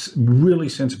just this really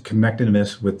sense of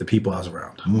connectedness with the people I was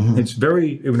around. It's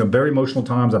very emotional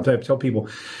times. I tell people,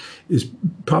 is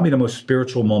probably the most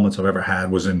spiritual moments I've ever had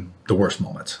was in the worst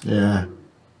moments. Yeah.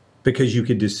 Because you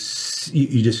could just,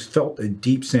 you just felt a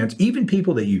deep sense, even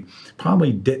people that you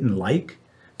probably didn't like,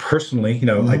 personally,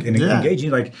 like engaging,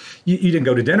 like you didn't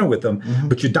go to dinner with them,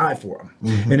 but you died for them.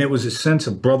 And it was a sense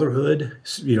of brotherhood,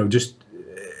 just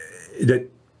that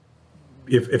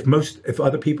if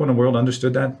other people in the world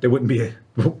understood that, there wouldn't be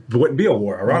a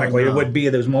war. Ironically, it wouldn't be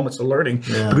those moments of learning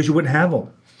because you wouldn't have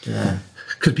them. Yeah.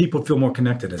 Because people feel more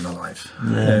connected in their life.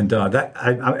 Yeah. And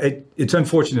it's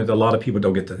unfortunate that a lot of people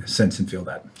don't get the sense and feel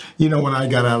that. When I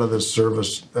got out of this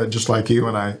service, just like you,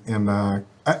 and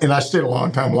I stayed a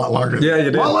long time, a lot longer. Yeah, you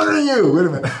did. A lot longer than you. Wait a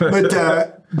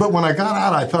minute. But when I got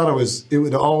out, I thought it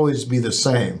would always be the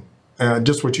same.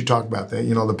 Just what you talked about,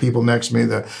 the people next to me,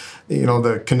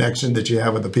 the connection that you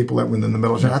have with the people that were in the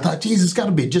military. I thought, geez, it's got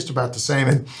to be just about the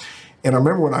same. And I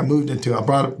remember when I moved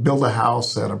built a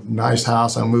house, at a nice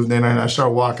house. I moved in and I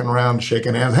started walking around,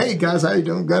 shaking hands. Hey guys, how you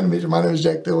doing? Glad to meet you. My name is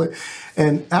Jack Tilley.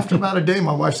 And after about a day,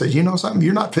 my wife said, you know something?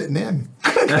 You're not fitting in.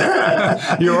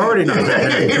 You're already not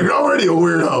fitting in. You're already a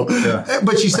weirdo. Yeah.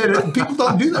 But she said, people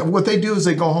don't do that. What they do is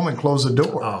they go home and close the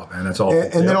door. Oh man, that's awful.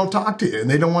 And they don't talk to you, and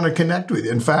they don't want to connect with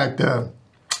you. In fact,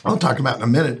 I'll talk about in a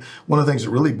minute. One of the things that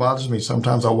really bothers me,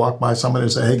 sometimes I'll walk by somebody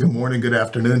and say, hey, good morning, good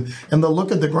afternoon, and they'll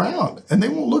look at the ground, and they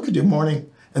won't look at you morning,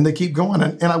 and they keep going.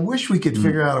 And I wish we could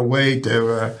figure out a way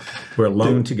to... We're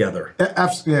alone together.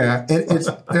 Yeah, it's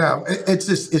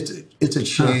a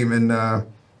shame, and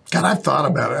God, I've thought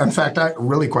about it. In fact,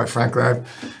 quite frankly,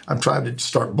 I've tried to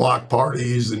start block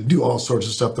parties and do all sorts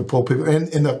of stuff to pull people.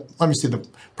 And let me see,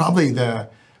 probably the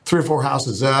 3 or 4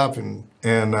 houses up and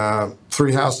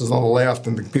 3 houses on the left,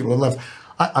 and the people on the left.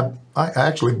 I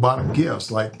actually bought them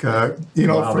gifts, like wow,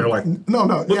 they're like, no,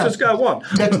 what's this guy want?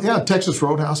 Texas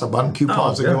Roadhouse. I bought them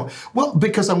coupons. Well,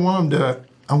 because I want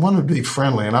them to be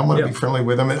friendly, and I want to be friendly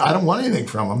with them, and I don't want anything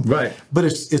from them. Right. But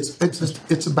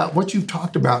it's about what you've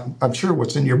talked about. I'm sure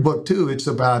what's in your book too. It's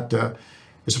about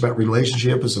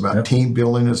relationship. It's about team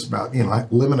building. It's about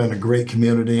living in a great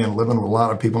community and living with a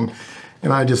lot of people.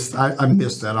 And I miss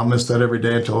that. I'll miss that every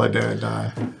day until I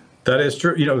die. That is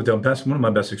true. One of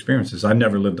my best experiences. I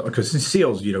never lived, because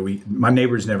SEALs, my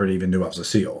neighbors never even knew I was a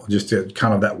SEAL. Just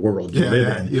kind of that world you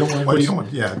live in. You don't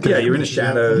want, you're in the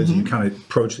shadows. You kind of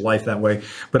approach life that way.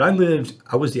 But I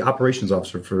was the operations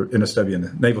officer for NSW in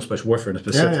the Naval Special Warfare in the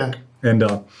Pacific. And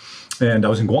I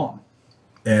was in Guam,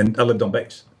 and I lived on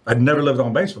base. I'd never lived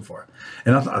on base before.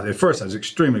 And I thought, at first I was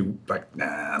extremely like,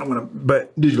 nah, I don't want to,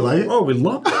 but. Did you like it? Oh, we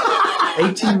loved it.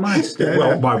 18 months.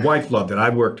 Well, my wife loved it. I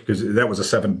worked because that was a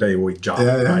 7-day-a-week job.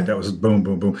 Right? That was boom,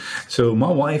 boom, boom. So my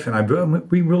wife and I,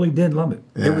 we really did love it.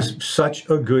 It was such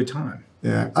a good time.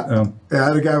 Yeah. I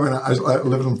had a guy when I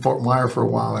lived in Fort Myer for a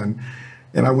while, and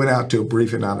I went out to a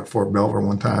briefing out at Fort Belvoir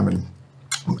one time, and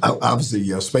I was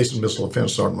the Space and Missile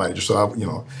Defense Sergeant Major.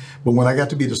 So, but when I got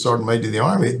to be the Sergeant Major of the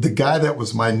Army, the guy that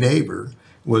was my neighbor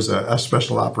was a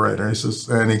special operator. He says,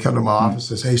 and he come to my office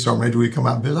and says, "Hey, Sergeant Major, will you come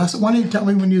out and visit?" I said, "Why didn't you tell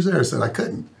me when you was there?" I said, "I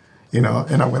couldn't." And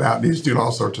I went out and he was doing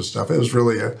all sorts of stuff. It was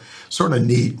really a sort of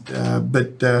neat.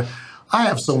 But I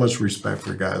have so much respect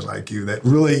for guys like you that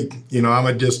really,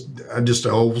 I'm just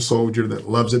an old soldier that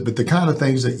loves it. But the kind of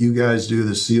things that you guys do,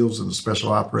 the SEALs and the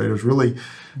special operators, really,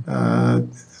 I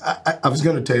was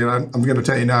going to tell you, I'm going to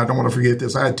tell you now, I don't want to forget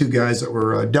this. I had two guys that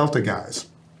were Delta guys.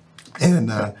 And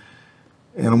I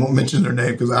won't mention their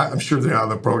name because I'm sure they're out of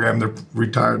the program. They're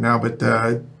retired now. But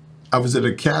I was at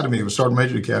Academy, it was Sergeant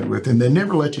Major Academy with, and they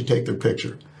never let you take their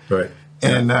picture. Right.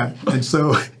 And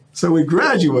so we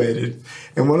graduated,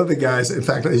 and one of the guys, in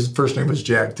fact, his first name was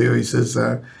Jack too. He says,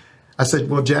 I said,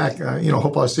 "Well, Jack,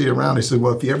 hope I see you around." He said,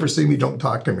 "Well, if you ever see me, don't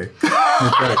talk to me."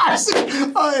 I said,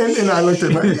 and I looked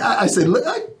at him. I said,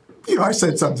 I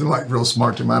said something like real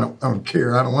smart to him. I don't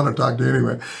care. I don't want to talk to you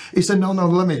anyway. He said, "No,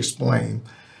 let me explain."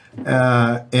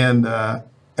 And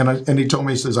he told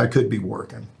me, he says, "I could be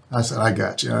working." I said, "I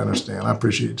got you. I understand. I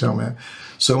appreciate you telling me that."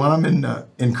 So when I'm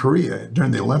in Korea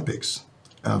during the Olympics,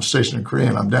 I'm stationed in Korea,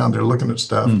 and I'm down there looking at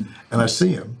stuff, and I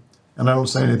see him, and I don't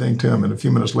say anything to him. And a few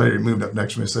minutes later, he moved up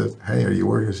next to me and said, "Hey, are you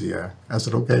working?" I said, "Yeah." I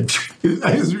said, "Okay."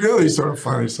 It was really sort of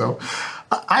funny. So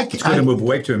I It's going to move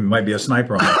away to him. It might be a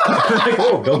sniper on it. Like,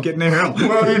 oh, don't get near him.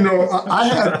 Well, I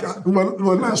had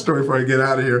one last story before I get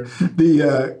out of here.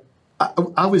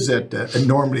 I was at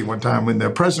Normandy one time when the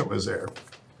president was there,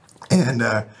 and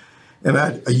I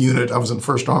had a unit. I was in the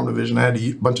 1st Armored Division. I had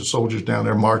a bunch of soldiers down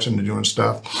there marching and doing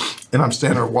stuff. And I'm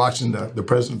standing there watching the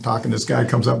president talking. This guy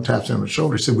comes up and taps me on the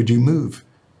shoulder. He said, "Would you move?"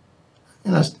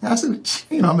 And I said,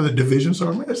 I'm in the division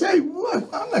sergeant. I said, "Hey, what?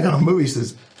 I'm not going to move." He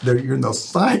says, "You're in the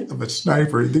sight of a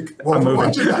sniper." I'm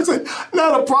moving. I said,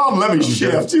 "Not a problem. Let me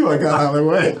shift you." I got out of the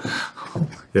way.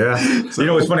 Yeah.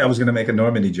 So, it's funny. I was going to make a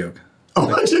Normandy joke. Oh,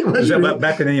 was that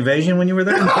back in the invasion when you were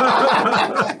there?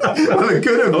 Well, it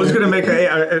could have I was going to make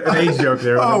an age joke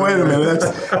there. Oh, wait a minute.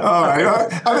 That's all right.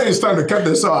 I think it's time to cut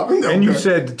this off. Okay. And you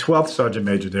said 12th Sergeant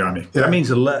Major of the Army. Yeah. That means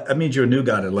you're a new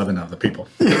guy to 11 other people.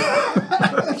 They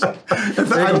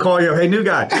can call you, "Hey, new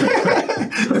guy."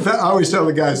 In fact, I always tell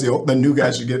the guys, the new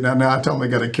guys are getting out now. I tell them I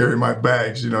got to carry my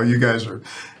bags. You guys are.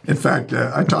 In fact,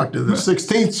 I talked to the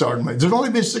 16th Sergeant Major. There's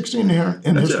only been 16 here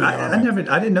in history. I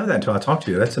didn't know that until I talked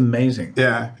to you. That's amazing.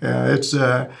 Yeah.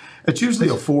 It's usually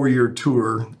a 4-year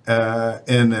tour,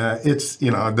 and it's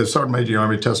the Sergeant Major of the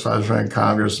Army testifies in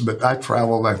Congress. But I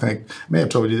traveled. I may have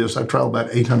told you this. I traveled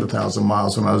about 800,000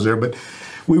 miles when I was there. But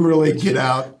we really get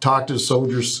out, talk to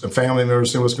soldiers and family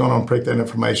members, see what's going on, break that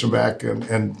information back,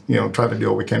 and try to do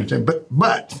what we can to.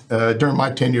 But during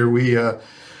my tenure, we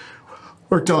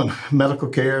worked on medical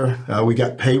care. We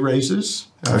got pay raises.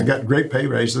 Got great pay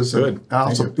raises. Good.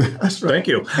 That's right. Thank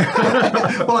you.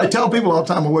 Well, I tell people all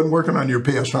the time I wasn't working on your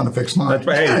pay. I was trying to fix mine. That's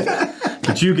right. Hey,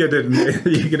 but you get it.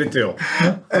 You get it too.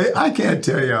 I can't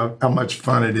tell you how much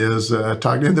fun it is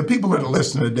talking to the people that are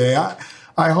listening today.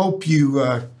 I hope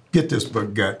you get this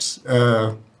book, Guts.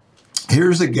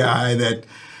 Here's a guy that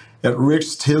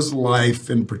risked his life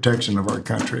in protection of our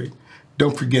country.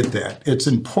 Don't forget that. It's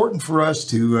important for us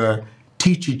to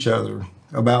teach each other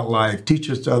about life, teach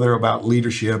each other about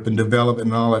leadership and development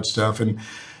and all that stuff. And,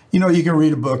 you can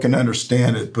read a book and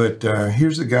understand it, but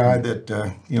here's a guy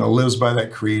that, lives by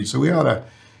that creed. So you ought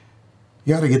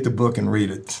to get the book and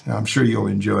read it. I'm sure you'll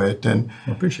enjoy it. And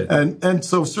I appreciate it. And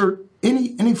so, sir,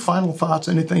 any final thoughts,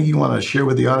 anything you want to share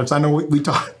with the audience? I know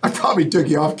I probably took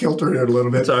you off kilter there a little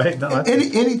bit. It's all right. No,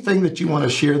 anything that you want to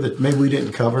share that maybe we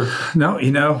didn't cover? No,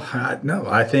 no.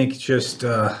 I think just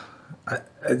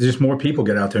more people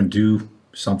get out there and do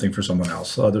something for someone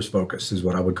else. Others focus is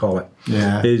what I would call it.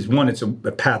 Yeah. It's a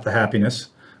path to happiness.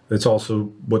 It's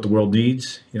also what the world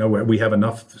needs. We have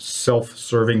enough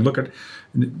self-serving. Look at,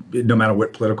 no matter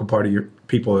what political party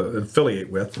people affiliate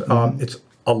with, it's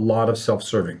a lot of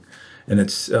self-serving. And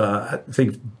I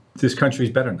think this country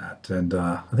is better than that. And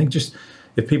I think just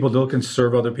if people look and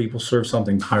serve other people, serve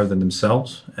something higher than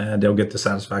themselves, and they'll get the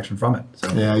satisfaction from it. So,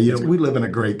 yeah, we live in a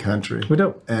great country. We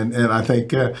do. And I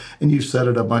think, and you've said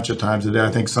it a bunch of times today,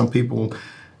 I think some people,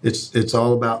 it's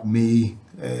all about me.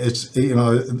 It's,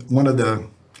 one of the,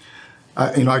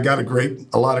 I got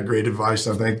a lot of great advice,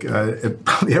 I think, at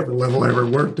probably every level I ever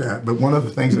worked at. But one of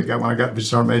the things I got when I got to be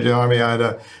Sergeant Major of the Army, I had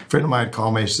a friend of mine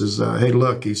call me. He says, "Hey,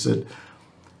 look," he said,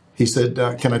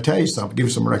 "Can I tell you something? Give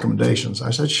you some recommendations."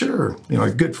 I said, "Sure." A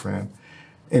good friend.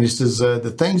 And he says,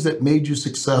 "The things that made you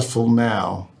successful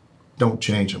now don't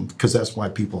change them, because that's why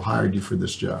people hired you for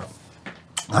this job.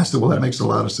 I said, well, that makes a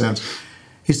lot of sense.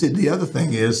 He said, the other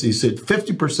thing is, he said,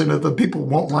 50% of the people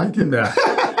won't like it. Yeah.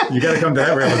 You got to come to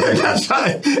that realization. That's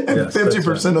right. And Yes,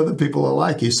 50% of the people will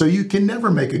like you. So you can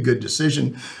never make a good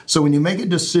decision. So when you make a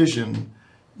decision,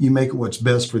 you make what's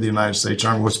best for the United States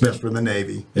Army, what's best for the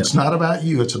Navy. Yeah. It's not about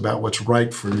you. It's about what's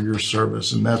right for your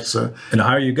service. And that's... and the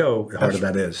higher you go, the harder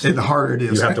that is. The harder it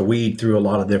is. You have to weed through a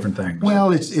lot of different things.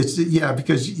 Well, it's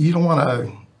because you don't want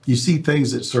to... You see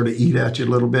things that sort of eat at you a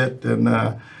little bit, and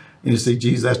you say,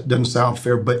 geez, that doesn't sound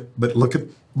fair. But look at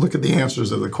the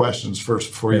answers of the questions first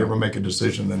before you ever make a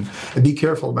decision. And be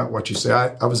careful about what you say.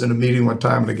 I was in a meeting one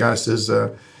time, and the guy says,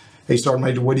 hey, Sergeant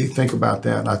Major, what do you think about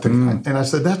that? And I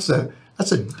said, that's a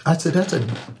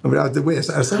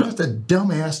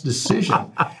dumbass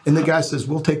decision. And the guy says,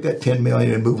 we'll take that $10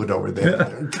 million and move it over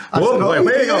there. Well,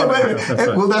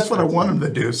 that's what I want him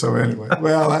to do. So anyway,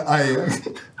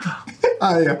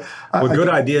 good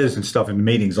ideas and stuff in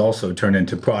meetings also turn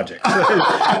into projects.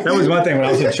 That was one thing when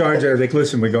I was in charge. They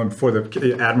listen, we're going before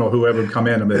the admiral, whoever would come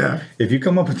in. If you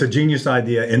come up with a genius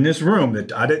idea in this room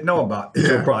that I didn't know about, it's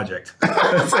your project.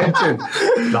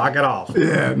 Knock it off.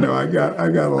 Yeah, no, I got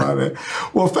a lot of it.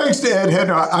 Well, thanks to Ed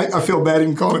Hedner. I feel bad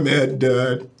even calling him Ed.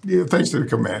 Thanks to the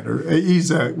commander.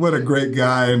 He's what a great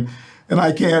guy, and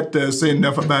I can't say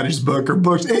enough about his book or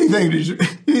books.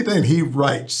 Anything he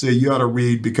writes, you ought to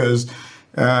read, because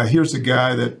here's a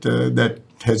guy that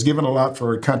has given a lot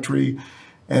for our country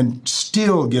and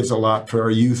still gives a lot for our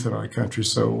youth in our country.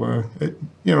 So,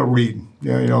 read.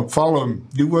 Follow him.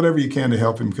 Do whatever you can to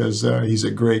help him, because he's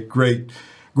a great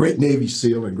Navy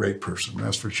SEAL and great person,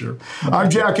 that's for sure. I'm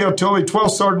Jack L. Tilley,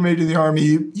 12th Sergeant Major of the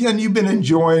Army, and you've been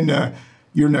enjoying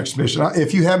your next mission.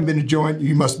 If you haven't been enjoying,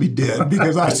 you must be dead,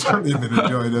 because I certainly have been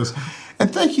enjoying this.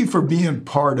 And thank you for being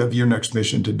part of Your Next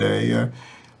Mission today.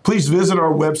 Please visit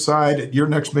our website at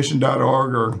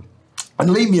yournextmission.org and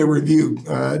leave me a review.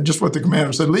 Just what the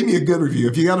commander said, leave me a good review.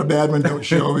 If you got a bad one, don't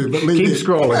show me, but keep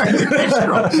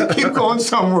scrolling. Keep going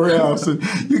somewhere else. And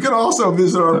you can also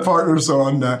visit our partners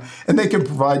and they can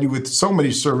provide you with so many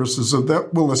services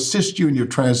that will assist you in your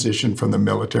transition from the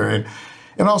military.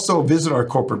 And also visit our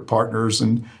corporate partners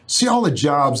and see all the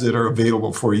jobs that are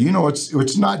available for you.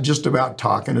 It's not just about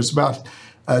talking. It's about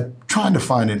trying to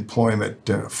find employment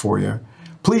for you.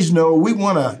 Please know we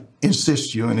want to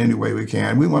assist you in any way we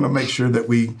can. We want to make sure that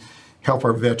we help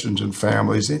our veterans and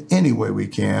families in any way we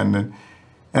can.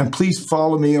 And please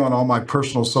follow me on all my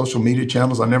personal social media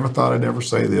channels. I never thought I'd ever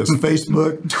say this.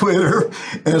 Facebook, Twitter,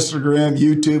 Instagram,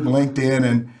 YouTube, LinkedIn.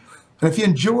 And if you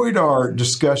enjoyed our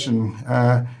discussion,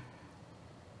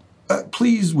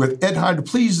 please, with Ed Hyder,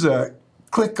 please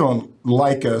click on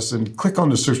like us and click on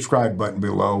the subscribe button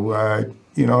below.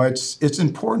 It's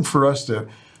important for us to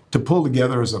pull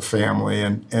together as a family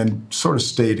and sort of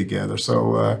stay together.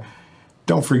 So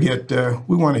don't forget,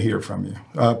 we want to hear from you.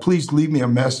 Please leave me a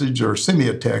message or send me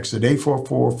a text at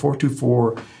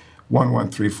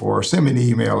 844-424-1134. Or send me an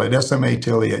email at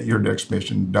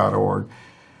smatilley@yournextmission.org.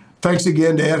 Thanks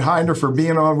again to Ed Hyder for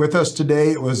being on with us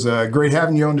today. It was great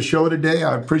having you on the show today.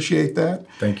 I appreciate that.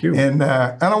 Thank you. And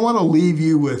I want to leave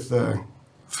you with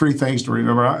 3 things to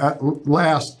remember.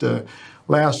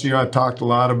 Last year, I talked a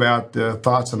lot about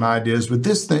thoughts and ideas, but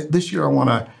this year I want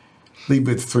to leave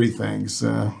with 3 things.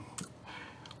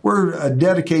 We're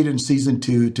dedicated in Season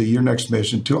 2 to Your Next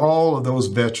Mission, to all of those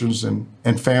veterans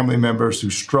and family members who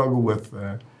struggle with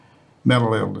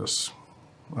mental illness,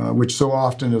 which so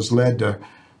often has led to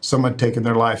someone taking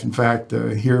their life. In fact,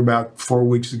 here about 4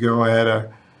 weeks ago, I had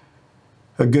a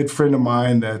good friend of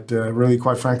mine that really,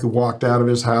 quite frankly, walked out of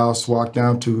his house, walked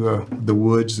down to the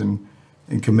woods and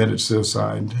committed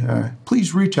suicide.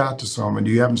 Please reach out to someone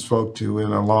you haven't spoke to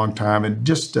in a long time and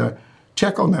just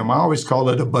check on them. I always call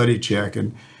it a buddy check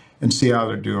and see how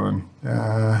they're doing.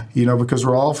 Because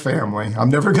we're all family. I'm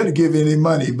never going to give any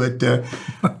money, but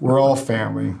we're all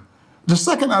family. The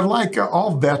second, I'd like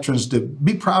all veterans to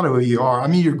be proud of who you are. I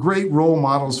mean, you're great role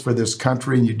models for this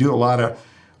country, and you do a lot of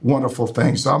wonderful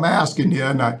things. So I'm asking you,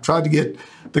 and I tried to get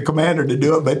the commander to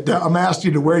do it, but I'm asking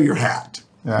you to wear your hat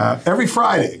every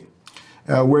Friday.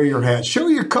 Wear your hat. Show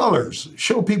your colors.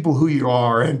 Show people who you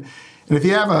are. And if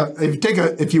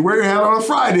you wear your hat on a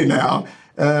Friday now,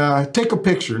 take a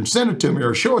picture and send it to me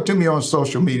or show it to me on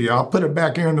social media. I'll put it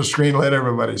back here on the screen and let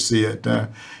everybody see it.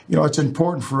 It's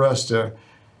important for us to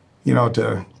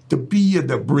be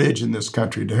the bridge in this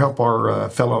country to help our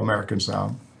fellow Americans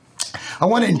out. I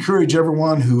want to encourage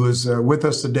everyone who is with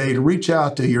us today to reach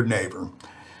out to your neighbor.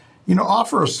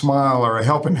 Offer a smile or a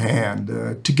helping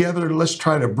hand. Together, let's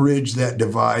try to bridge that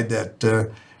divide that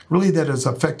really that has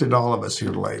affected all of us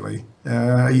here lately.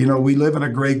 We live in a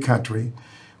great country.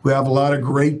 We have a lot of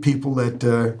great people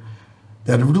that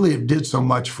really did so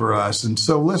much for us. And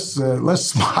so let's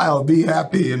smile, be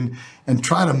happy, and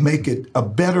try to make it a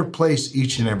better place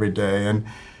each and every day. And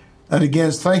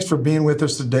again, thanks for being with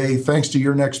us today. Thanks to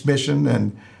Your Next Mission,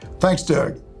 and thanks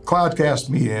to Cloudcast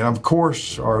Media. And of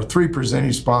course, our four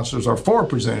presenting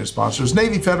sponsors,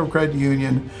 Navy Federal Credit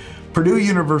Union, Purdue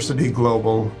University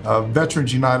Global,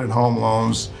 Veterans United Home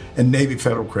Loans, and Navy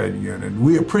Federal Credit Union.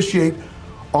 We appreciate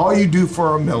all you do for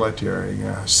our military.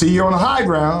 See you on the high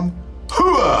ground.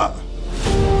 Hooah!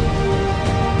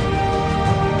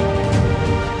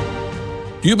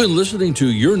 You've been listening to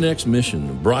Your Next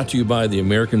Mission, brought to you by the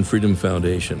American Freedom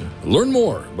Foundation. Learn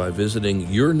more by visiting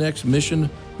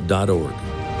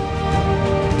yournextmission.org.